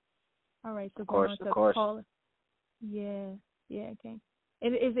 So, all right. So of course. Call. Yeah, okay.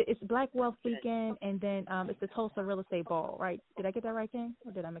 It's Black Wealth Weekend, and then it's the Tulsa Real Estate Ball, right? Did I get that right, King,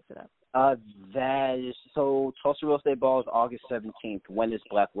 or did I mix it up? That is so. Tulsa Real Estate Ball is August 17th. When is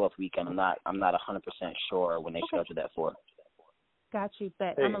Black Wealth Weekend? I'm not 100% sure when they scheduled that for. Got you,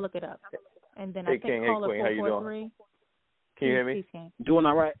 bet. I'm gonna look it up, and then I think King, caller 443. Can you hear me? Doing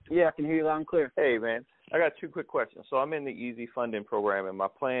all right. Yeah, I can hear you loud and clear. Hey, man. I got two quick questions. So I'm in the Easy Funding program, and my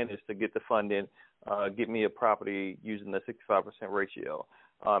plan is to get the funding, get me a property using the 65% ratio.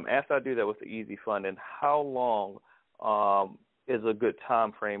 After I do that with the Easy Funding, how long is a good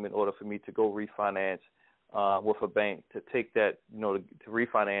time frame in order for me to go refinance with a bank to take that, to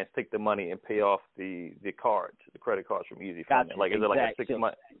refinance, take the money and pay off the cards, the credit cards from Easy Funding? Like, is it like a 6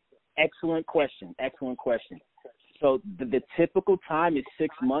 month? Excellent question. So the typical time is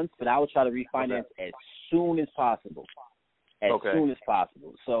 6 months, but I would try to refinance as soon as possible. Soon as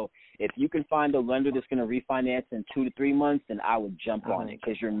possible. So if you can find a lender that's going to refinance in 2 to 3 months, then I would jump on it,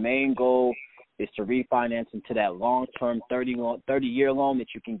 because your main goal is to refinance into that long-term 30-year loan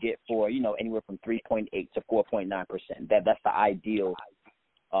that you can get for, anywhere from 3.8 to 4.9%. That's the ideal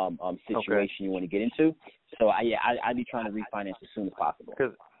situation you want to get into. So I'd be trying to refinance as soon as possible.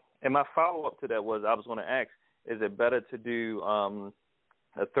 And my follow-up to that was, I was going to ask, is it better to do a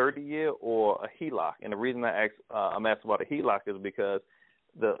 30-year or a HELOC? And the reason I'm asking about a HELOC is because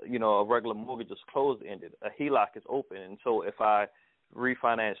a regular mortgage is closed-ended. A HELOC is open, and so if I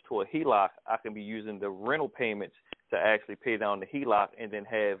refinance to a HELOC, I can be using the rental payments to actually pay down the HELOC, and then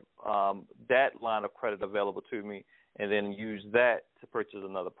have that line of credit available to me, and then use that to purchase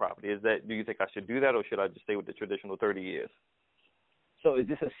another property. Do you think I should do that, or should I just stay with the traditional 30 years? So is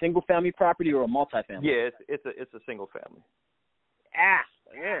this a single-family property or a multifamily? Yeah, it's a single family. And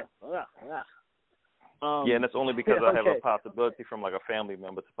that's only because I have a possibility from like a family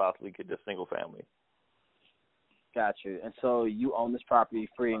member to possibly get this single family. Got you. And so you own this property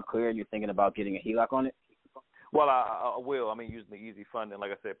free and clear, and you're thinking about getting a HELOC on it? Well, I will. I mean, using the Easy Funding,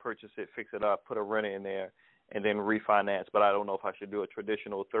 like I said, purchase it, fix it up, put a renter in there, and then refinance. But I don't know if I should do a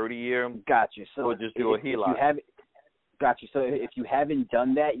traditional 30-year. Got you. So or just do a HELOC. Got you. So if you haven't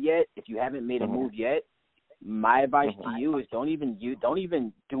done that yet, if you haven't made a move yet, my advice to you is don't even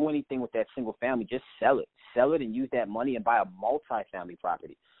do anything with that single family. Just sell it and use that money and buy a multi-family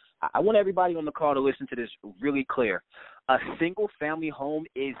property. I want everybody on the call to listen to this really clear. A single family home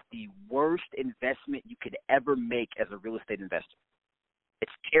is the worst investment you could ever make as a real estate investor.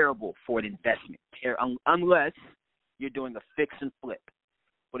 It's terrible for an investment, unless you're doing a fix and flip.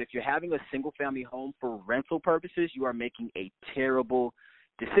 But if you're having a single family home for rental purposes, you are making a terrible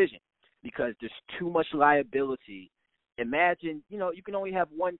decision, because there's too much liability. Imagine, you can only have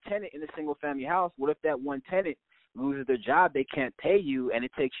one tenant in a single family house. What if that one tenant loses their job, they can't pay you, and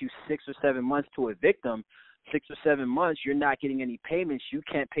it takes you 6 or 7 months to evict them? 6 or 7 months, you're not getting any payments. You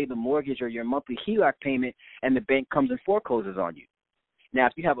can't pay the mortgage or your monthly HELOC payment, and the bank comes and forecloses on you. Now,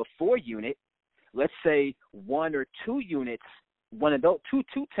 if you have a 4-unit, let's say one or two units, one of those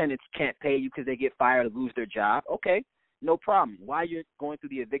two tenants can't pay you because they get fired or lose their job. Okay, no problem. While you're going through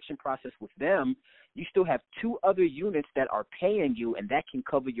the eviction process with them, you still have two other units that are paying you, and that can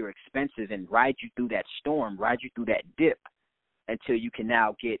cover your expenses and ride you through that storm, ride you through that dip until you can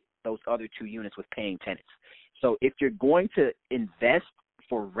now get those other two units with paying tenants. So if you're going to invest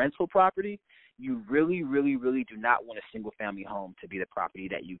for rental property, you really, really, really do not want a single-family home to be the property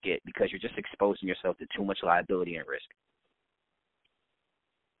that you get, because you're just exposing yourself to too much liability and risk.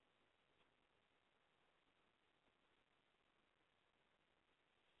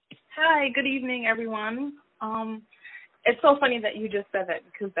 Hi, good evening, everyone. It's so funny that you just said that,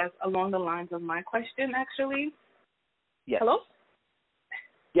 because that's along the lines of my question, actually. Yes. Hello?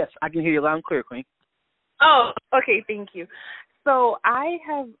 Yes, I can hear you loud and clear, Queen. Oh, okay, thank you. So I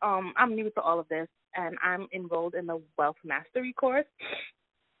have, I'm new to all of this, and I'm enrolled in the Wealth Mastery course.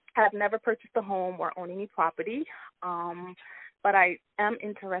 I've never purchased a home or owned any property, but I am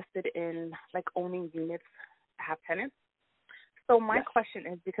interested in, like, owning units that have tenants. So my question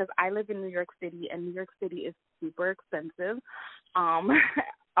is, because I live in New York City, and New York City is super expensive.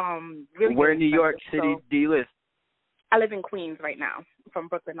 Really Where in New York City do you live? I live in Queens right now. From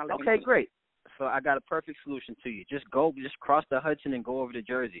Brooklyn, I live in Queens. Great. So I got a perfect solution to you. Just cross the Hudson and go over to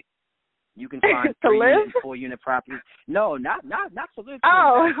Jersey. You can find 3-unit and 4-unit properties. No, not to live.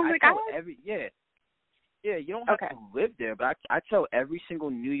 Oh, you don't have to live there, but I tell every single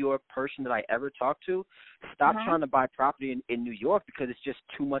New York person that I ever talk to, stop trying to buy property in New York, because it's just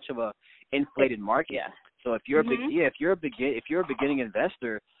too much of a inflated market. Yeah. So if you're if you're a beginning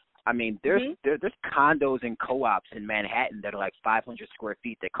investor, I mean, there's condos and co-ops in Manhattan that are like 500 square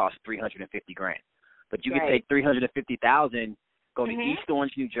feet that cost $350,000. But you can take $350,000, go to East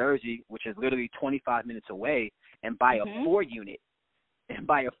Orange, New Jersey, which is literally 25 minutes away, and buy a 4-unit. And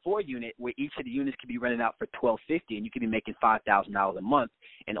buy a 4-unit where each of the units can be rented out for $1,250, and you can be making $5,000 a month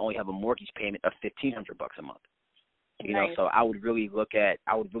and only have a mortgage payment of $1,500 a month. You know, so I would really look at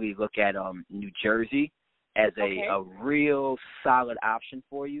New Jersey as a real solid option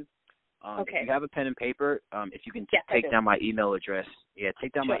for you. If you have a pen and paper, if you can take down my email address. Yeah,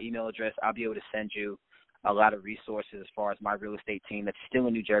 take down my email address. I'll be able to send you a lot of resources as far as my real estate team that's still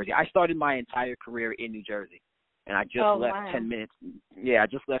in New Jersey. I started my entire career in New Jersey, and I just left 10 minutes. Yeah, I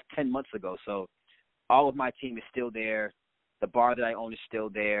just left 10 months ago. So all of my team is still there. The bar that I own is still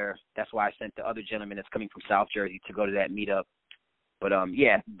there. That's why I sent the other gentleman that's coming from South Jersey to go to that meetup. But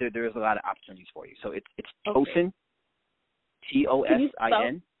there's a lot of opportunities for you. So it's Tosin,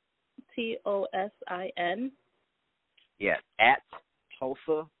 Tosin. Tosin. Yeah, at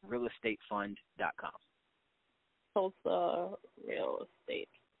TulsaRealEstateFund.com.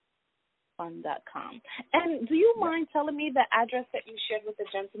 TulsaRealEstateFund.com. And do you mind telling me the address that you shared with the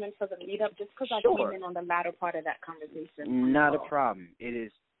gentleman for the meetup, just because I came in on the latter part of that conversation? Not a problem.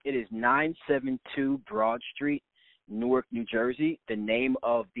 It is 972 Broad Street, Newark, New Jersey. The name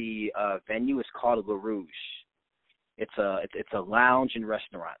of the venue is called La Rouge. It's a lounge and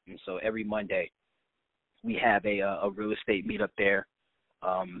restaurant, and so every Monday we have a real estate meetup there.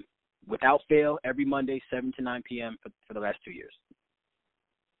 Without fail, every Monday, 7 to 9 p.m. for the last 2 years.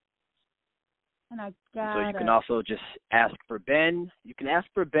 And so you can also just ask for Ben. You can ask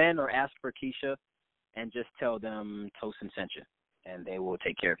for Ben or ask for Keisha, and just tell them Tosin sent you, and they will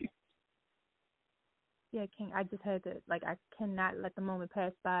take care of you. Yeah, King, I just had to, I cannot let the moment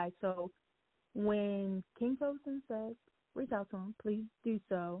pass by. So when King Tosin says, reach out to him, please do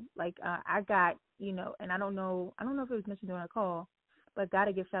so. I got, and I don't know if it was mentioned during a call, but got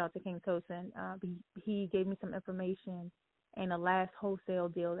to give shout out to King Tosin. He gave me some information, and the last wholesale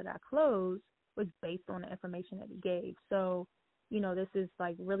deal that I closed was based on the information that he gave. So, this is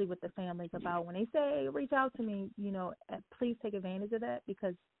really what the family's about. When they say reach out to me, please take advantage of that,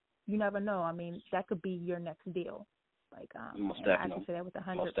 because you never know. I mean, that could be your next deal. Most I definitely. can say that with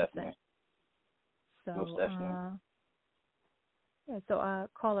 100%. Most definitely. So, Most definitely. So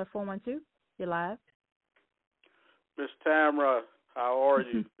caller 412, you're live. Miss Tamara, how are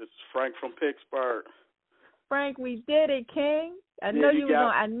you? This is Frank from Pittsburgh. Frank, we did it, King. I know you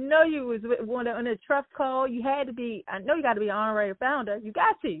was on a trust call. You had to be. I know you got to be an honorary founder. You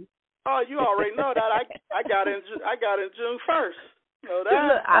got to. Oh, you already know that. I got in June 1st. Know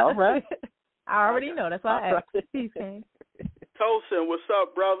that? All right. I already know. That's why I asked. Peace, King. Tosin, what's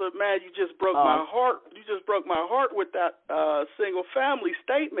up, brother? Man, you just broke my heart. You just broke my heart with that single family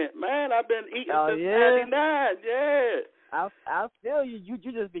statement, man. I've been eating since 99. Yeah. I feel you. You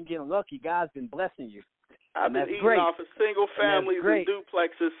just been getting lucky. God's been blessing you. I've been eating off of single families and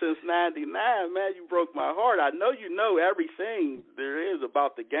duplexes since '99. Man, you broke my heart. I know you know everything there is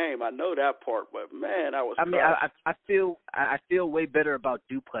about the game. I know that part, but man, I feel way better about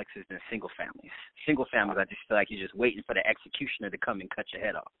duplexes than single families. Single families, I just feel like you're just waiting for the executioner to come and cut your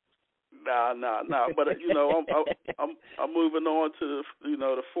head off. Nah. But I'm moving on to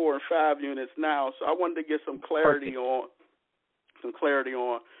the 4 and 5 units now. So I wanted to get some clarity on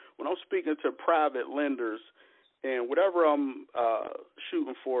when I'm speaking to private lenders, and whatever I'm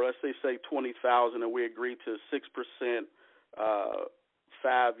shooting for, let's say $20,000, and we agree to 6%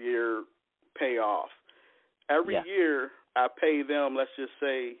 5-year payoff. Every year I pay them, let's just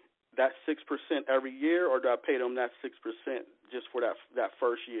say that 6% every year, or do I pay them that 6% just for that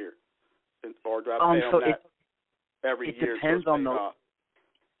first year, or do I pay them that every year? Depends on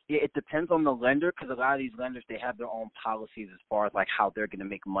it depends on the lender, because a lot of these lenders, they have their own policies as far as like how they're going to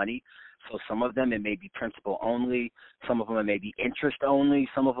make money. So some of them, it may be principal only. Some of them, it may be interest only.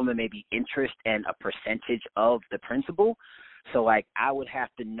 Some of them, it may be interest and a percentage of the principal. So like I would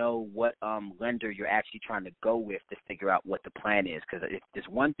have to know what lender you're actually trying to go with to figure out what the plan is. Because if there's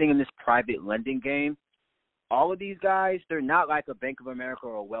one thing in this private lending game, all of these guys, they're not like a Bank of America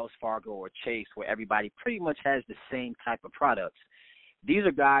or a Wells Fargo or Chase where everybody pretty much has the same type of products. These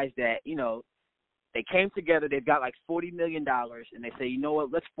are guys that, they came together, they've got like $40 million, and they say, you know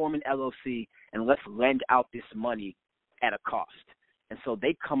what, let's form an LLC and let's lend out this money at a cost. And so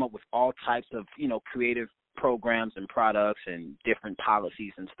they come up with all types of, creative programs and products and different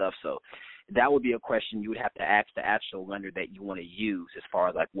policies and stuff. So that would be a question you would have to ask the actual lender that you want to use as far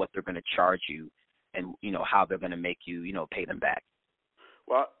as like what they're going to charge you and, how they're going to make you, pay them back.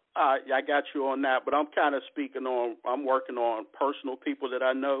 Well, I got you on that, but I'm kind of I'm working on personal people that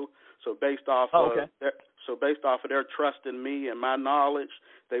I know. So based off of their trust in me and my knowledge,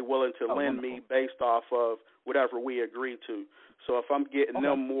 they're willing to lend me based off of whatever we agree to. So if I'm getting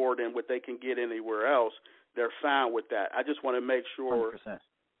them more than what they can get anywhere else, they're fine with that. I just want to make sure 100%.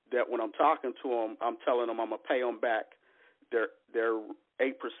 That when I'm talking to them, I'm telling them I'm going to pay them back their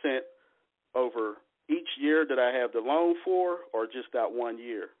 8% over each year that I have the loan for, or just that 1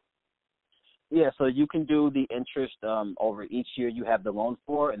 year. Yeah, so you can do the interest over each year you have the loan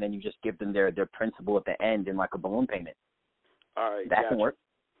for, and then you just give them their principal at the end in like a balloon payment. All right, that can work.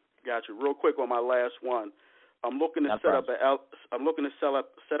 Got you. Real quick on my last one, I'm looking to set up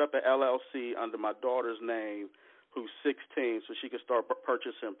an LLC under my daughter's name, who's 16, so she can start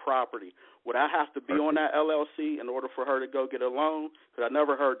purchasing property. Would I have to be on that LLC in order for her to go get a loan? Because I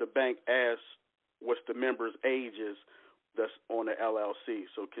never heard the bank ask what's the members' ages that's on the LLC.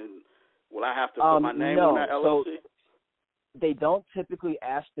 So will I have to put my name on that LLC? So they don't typically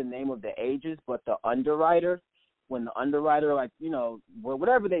ask the name of the ages, but the underwriter, when the underwriter,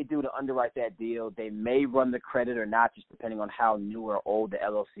 whatever they do to underwrite that deal, they may run the credit or not, just depending on how new or old the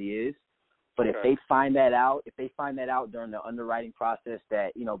LLC is. But if they find that out, during the underwriting process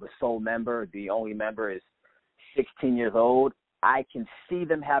that, the sole member, the only member is 16 years old, I can see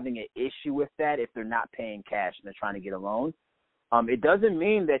them having an issue with that if they're not paying cash and they're trying to get a loan. It doesn't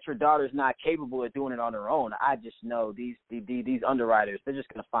mean that your daughter's not capable of doing it on her own. I just know these underwriters, they're just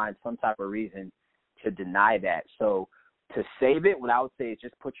going to find some type of reason to deny that. So to save it, what I would say is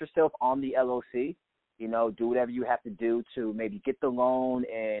just put yourself on the LLC, do whatever you have to do to maybe get the loan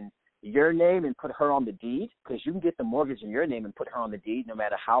in your name and put her on the deed, because you can get the mortgage in your name and put her on the deed no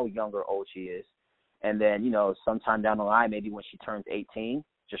matter how young or old she is. And then, sometime down the line, maybe when she turns 18,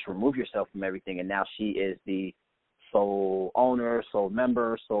 just remove yourself from everything, and now she is the sole owner, sole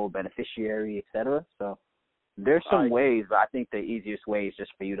member, sole beneficiary, etc. So there's some ways, but I think the easiest way is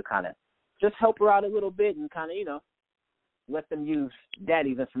just for you to kind of just help her out a little bit and kind of, let them use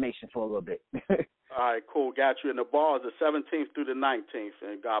daddy's information for a little bit. All right, cool. Got you. And the ball is the 17th through the 19th,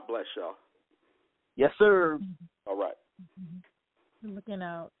 and God bless y'all. Yes, sir. All right. Good looking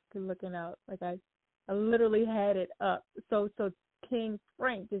out. Like I literally had it up. So King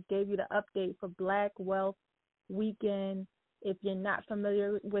Frank just gave you the update for Black Wealth Weekend. If you're not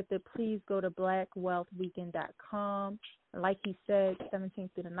familiar with it, please go to blackwealthweekend.com. Like he said,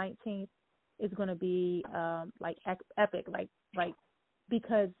 17th through the 19th is going to be like epic, like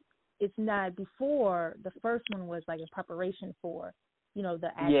because it's not before the first one was like in preparation for,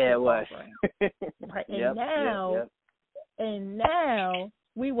 the actual it was. Right. And now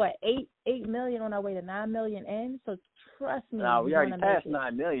we were 8 million on our way to 9 million in. So trust me. No, we already passed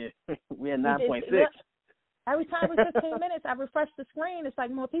 9 million. We had 9.6. Every time we 15 minutes, I refresh the screen. It's like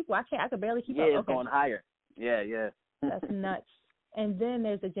more people. I could barely keep up. Yeah, it's going higher. Yeah. That's nuts. And then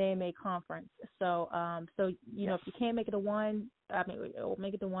there's the JMA conference. So, if you can't make it to one, or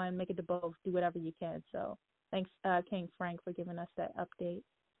make it to one, make it to both, do whatever you can. So thanks, King Frank, for giving us that update.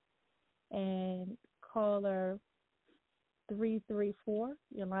 And caller 334,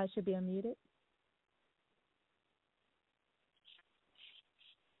 your line should be unmuted.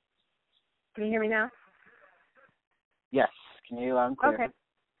 Can you hear me now? Yes. Can you hear loud and clear? Okay.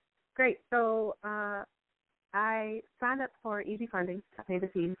 Great. So I signed up for Easy Funding. I paid the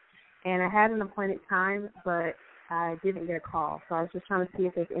fee, and I had an appointed time, but I didn't get a call. So I was just trying to see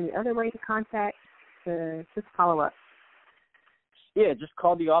if there's any other way to contact to just follow up. Yeah, just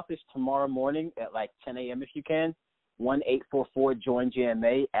call the office tomorrow morning at like 10 a.m. if you can.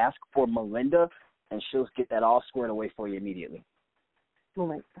 1-844-JOIN-GMA. Ask for Melinda, and she'll get that all squared away for you immediately.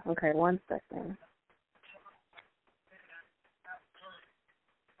 Melinda. Okay, 1 second.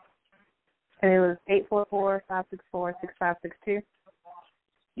 And it was 844-564-6562?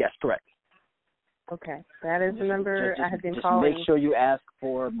 Yes, correct. Okay, that is the number I have been just calling. Make sure you ask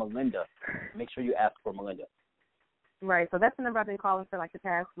for Melinda. Make sure you ask for Melinda. Right, so that's the number I've been calling for like the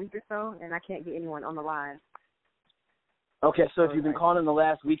past week or so, and I can't get anyone on the line. Okay, so if you've been calling in the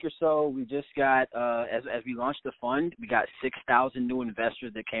last week or so, we just got, as we launched the fund, we got 6,000 new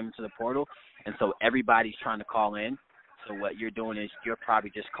investors that came into the portal, and so everybody's trying to call in. So what you're doing is you're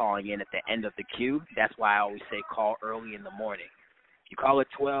probably just calling in at the end of the queue. That's why I always say call early in the morning. You call it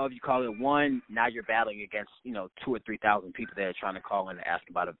 12, you call it 1, now you're battling against, 2,000 or 3,000 people that are trying to call in and ask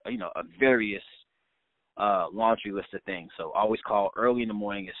about, a various laundry list of things. So always call early in the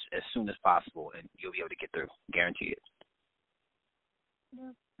morning as soon as possible, and you'll be able to get through. Guarantee it.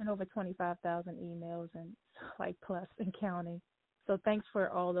 Yeah. And over 25,000 emails and plus and counting. So thanks for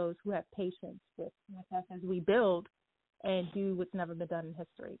all those who have patience with us as we build and do what's never been done in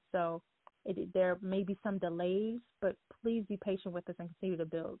history. So there may be some delays, but please be patient with us and continue to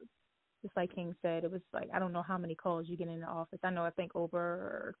build. Just like King said, it was like, I don't know how many calls you get in the office. I think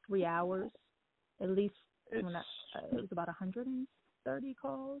over 3 hours, at least. It was about 130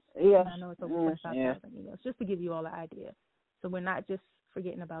 calls. Yeah. And I know it's over 25,000 emails, just to give you all an idea. So we're not just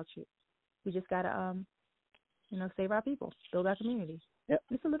forgetting about you. We just got to, save our people, build our community. Yep.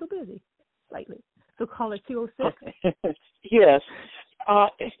 It's a little busy, slightly. So call it 206. Yes.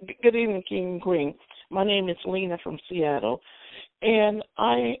 Good evening, King and Queen. My name is Lena from Seattle, and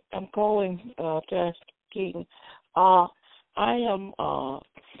I am calling to ask King. I am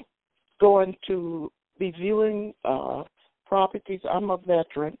going to be viewing properties. I'm a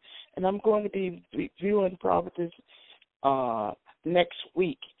veteran, and I'm going to be viewing properties next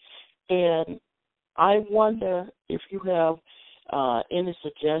week. And I wonder if you have any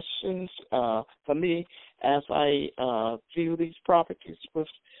suggestions for me as I view these properties with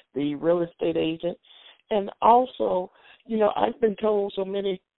the real estate agent. And also, I've been told so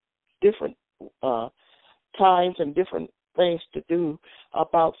many different times and different things to do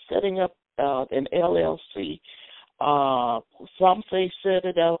about setting up an LLC. Some say set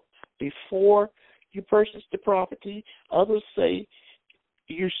it up before you purchase the property. Others say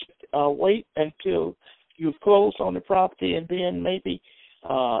you should wait until you close on the property, and then maybe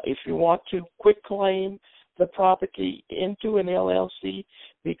if you want to quit claim the property into an LLC,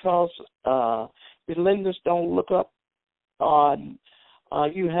 because the lenders don't look up on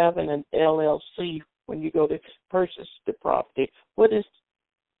you having an LLC when you go to purchase the property. What is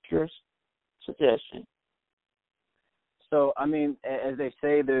your suggestion? So, as they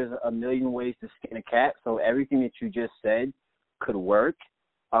say, there's a million ways to skin a cat. So everything that you just said could work.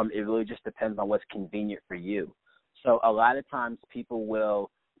 It really just depends on what's convenient for you. So a lot of times people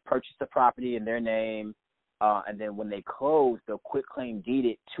will purchase the property in their name, and then when they close, they'll quit claim deed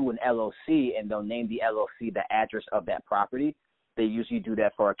it to an LLC, and they'll name the LLC the address of that property. They usually do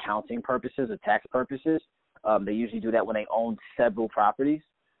that for accounting purposes or tax purposes. They usually do that when they own several properties.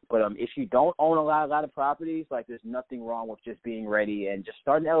 But if you don't own a lot of properties, there's nothing wrong with just being ready and just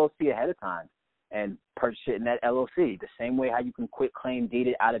start an LLC ahead of time and purchase it in that LLC. The same way how you can quit claim deed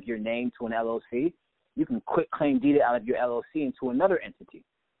it out of your name to an LLC, you can quit claim deed it out of your LLC into another entity.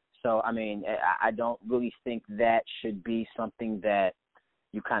 So, I don't really think that should be something that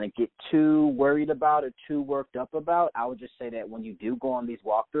you kind of get too worried about or too worked up about. I would just say that when you do go on these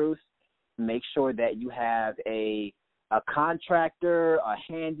walkthroughs, make sure that you have a contractor, a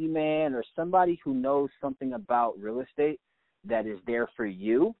handyman, or somebody who knows something about real estate that is there for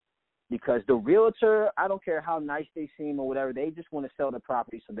you. Because the realtor, I don't care how nice they seem or whatever, they just want to sell the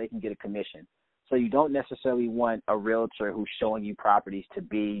property so they can get a commission. So you don't necessarily want a realtor who's showing you properties to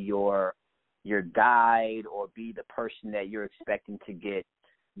be your guide or be the person that you're expecting to get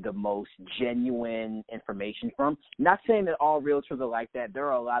the most genuine information from. Not saying that all realtors are like that. There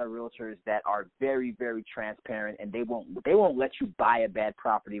are a lot of realtors that are very, very transparent, and they won't let you buy a bad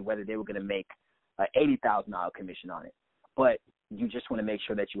property whether they were going to make an $80,000 commission on it. But you just want to make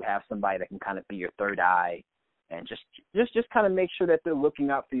sure that you have somebody that can kind of be your third eye and just kind of make sure that they're looking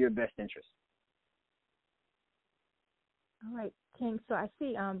out for your best interest. All right, King. So I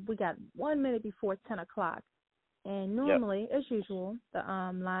see we got 1 minute before 10 o'clock. And normally, as usual, the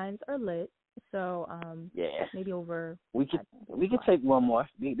lines are lit. So maybe over. We could take one more.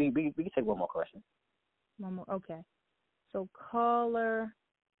 We can take one more question. One more. Okay. So caller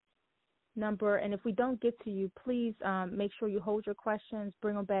number, and if we don't get to you, please make sure you hold your questions.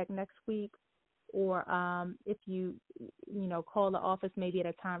 Bring them back next week, or if you call the office maybe at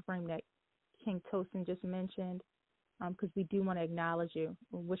a time frame that King Tosin just mentioned. Because we do want to acknowledge you.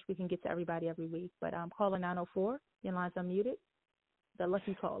 We wish we can get to everybody every week. But caller 904, your line's unmuted. The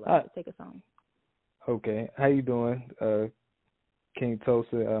lucky caller. Take us home. Okay. How you doing, King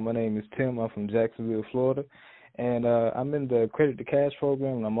Tosa? My name is Tim. I'm from Jacksonville, Florida. And I'm in the Credit to Cash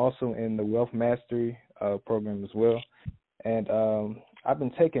program, and I'm also in the Wealth Mastery program as well. And I've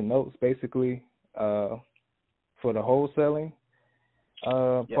been taking notes, basically, for the wholesaling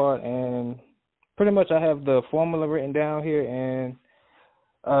part. And pretty much I have the formula written down here,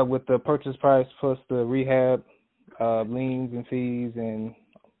 and with the purchase price plus the rehab liens and fees, and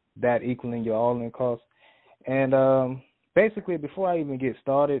that equaling your all-in cost. And basically, before I even get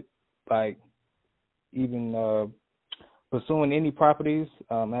started, like even pursuing any properties,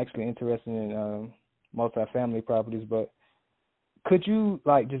 I'm actually interested in multifamily properties, but could you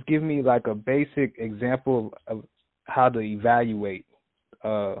just give me a basic example of how to evaluate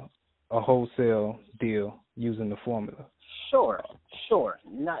a wholesale deal using the formula? Sure.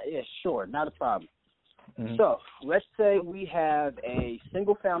 Not a problem. Mm-hmm. So let's say we have a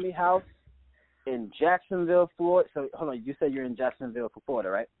single-family house in Jacksonville, Florida. So hold on, you said you're in Jacksonville, Florida,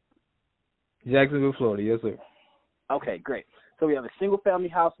 right? Jacksonville, Florida, yes, sir. Okay, great. So we have a single-family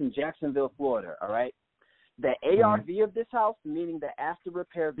house in Jacksonville, Florida, all right? The ARV of this house, meaning the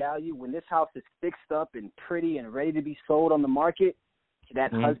after-repair value, when this house is fixed up and pretty and ready to be sold on the market,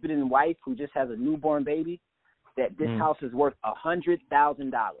 that husband and wife who just has a newborn baby, that this house is worth $100,000.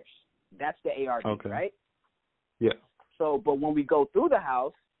 That's the ARV, right? Yeah. So, but when we go through the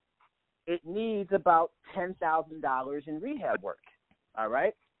house, it needs about $10,000 in rehab work, all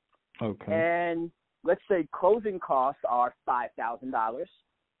right? Okay. And let's say closing costs are $5,000.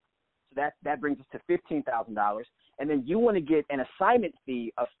 So that brings us to $15,000. And then you want to get an assignment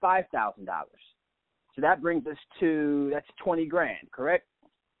fee of $5,000. So that brings us to, that's $20,000, correct?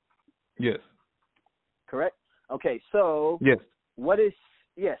 Yes. Correct? Okay, so yes. What is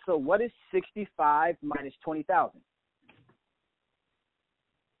 65 minus 20,000?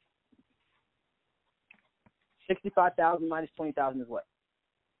 65,000 minus 20,000 is what?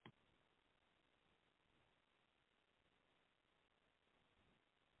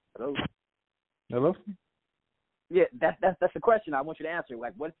 Hello? Yeah, that's the question I want you to answer.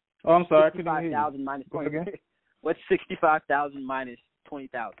 What? Oh, I'm sorry. 65,000 minus 20,000. What's 65,000 minus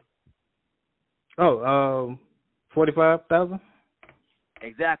 20,000? Oh, 45,000.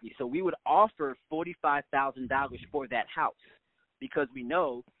 Exactly. So we would offer $45,000 for that house because we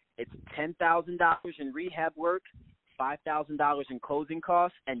know it's $10,000 in rehab work, $5,000 in closing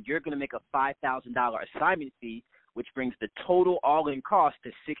costs, and you're going to make a $5,000 assignment fee, which brings the total all-in cost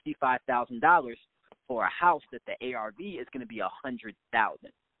to $65,000 for a house that the ARV is going to be $100,000.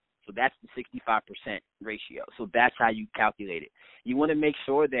 So that's the 65% ratio. So that's how you calculate it. You want to make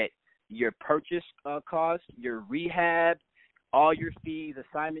sure that your purchase cost, your rehab, all your fees,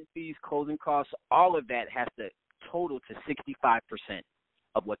 assignment fees, closing costs, all of that has to total to 65%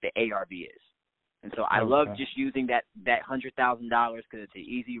 of what the ARV is. And so I love just using that $100,000 because it's an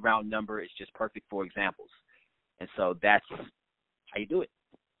easy round number. It's just perfect for examples. And so that's how you do it.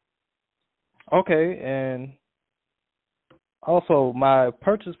 Okay, and also my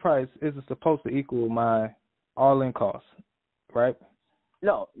purchase price isn't supposed to equal my all-in cost, right?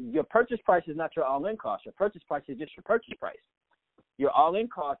 No, your purchase price is not your all-in cost. Your purchase price is just your purchase price. Your all-in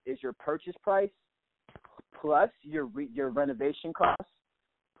cost is your purchase price plus your renovation costs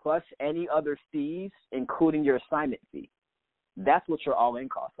plus any other fees, including your assignment fee. That's what your all-in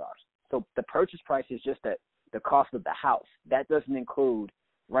costs are. So the purchase price is just the cost of the house. That doesn't include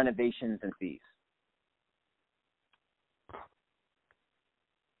renovations and fees.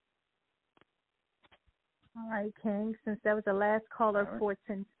 All right, King. Since that was the last caller for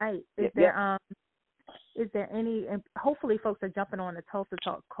tonight, is there any? And hopefully, folks are jumping on the Tulsa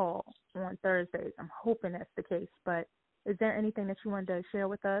Talk call on Thursdays. I'm hoping that's the case. But is there anything that you wanted to share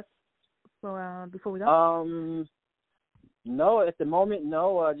with us before we go? No, at the moment,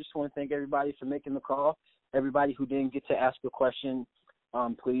 no. I just want to thank everybody for making the call. Everybody who didn't get to ask a question,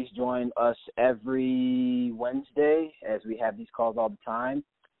 please join us every Wednesday as we have these calls all the time.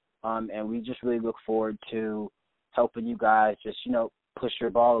 And we just really look forward to helping you guys just, push your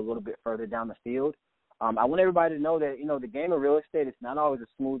ball a little bit further down the field. I want everybody to know that, the game of real estate is not always a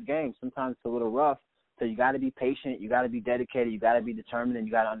smooth game. Sometimes it's a little rough. So you got to be patient. You got to be dedicated. You got to be determined. And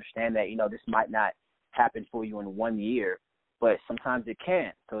you got to understand that, this might not happen for you in 1 year, but sometimes it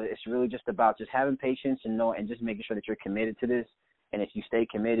can. So it's really just about just having patience and just making sure that you're committed to this. And if you stay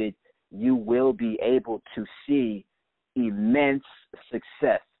committed, you will be able to see immense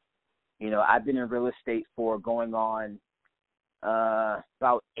success. I've been in real estate for going on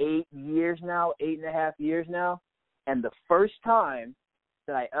about 8 years now, 8.5 years now. And the first time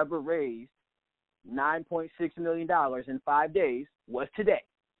that I ever raised $9.6 million in 5 days was today.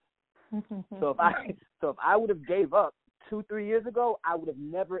 So if I would have gave up 2-3 years ago, I would have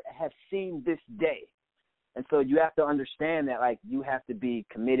never have seen this day. And so you have to understand that, you have to be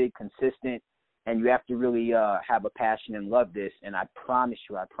committed, consistent, and you have to really have a passion and love this. And I promise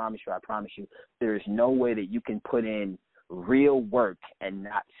you, there is no way that you can put in real work and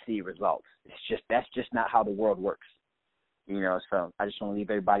not see results. That's just not how the world works. So I just want to leave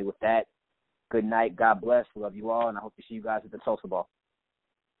everybody with that. Good night. God bless. Love you all, and I hope to see you guys at the Tulsa Ball.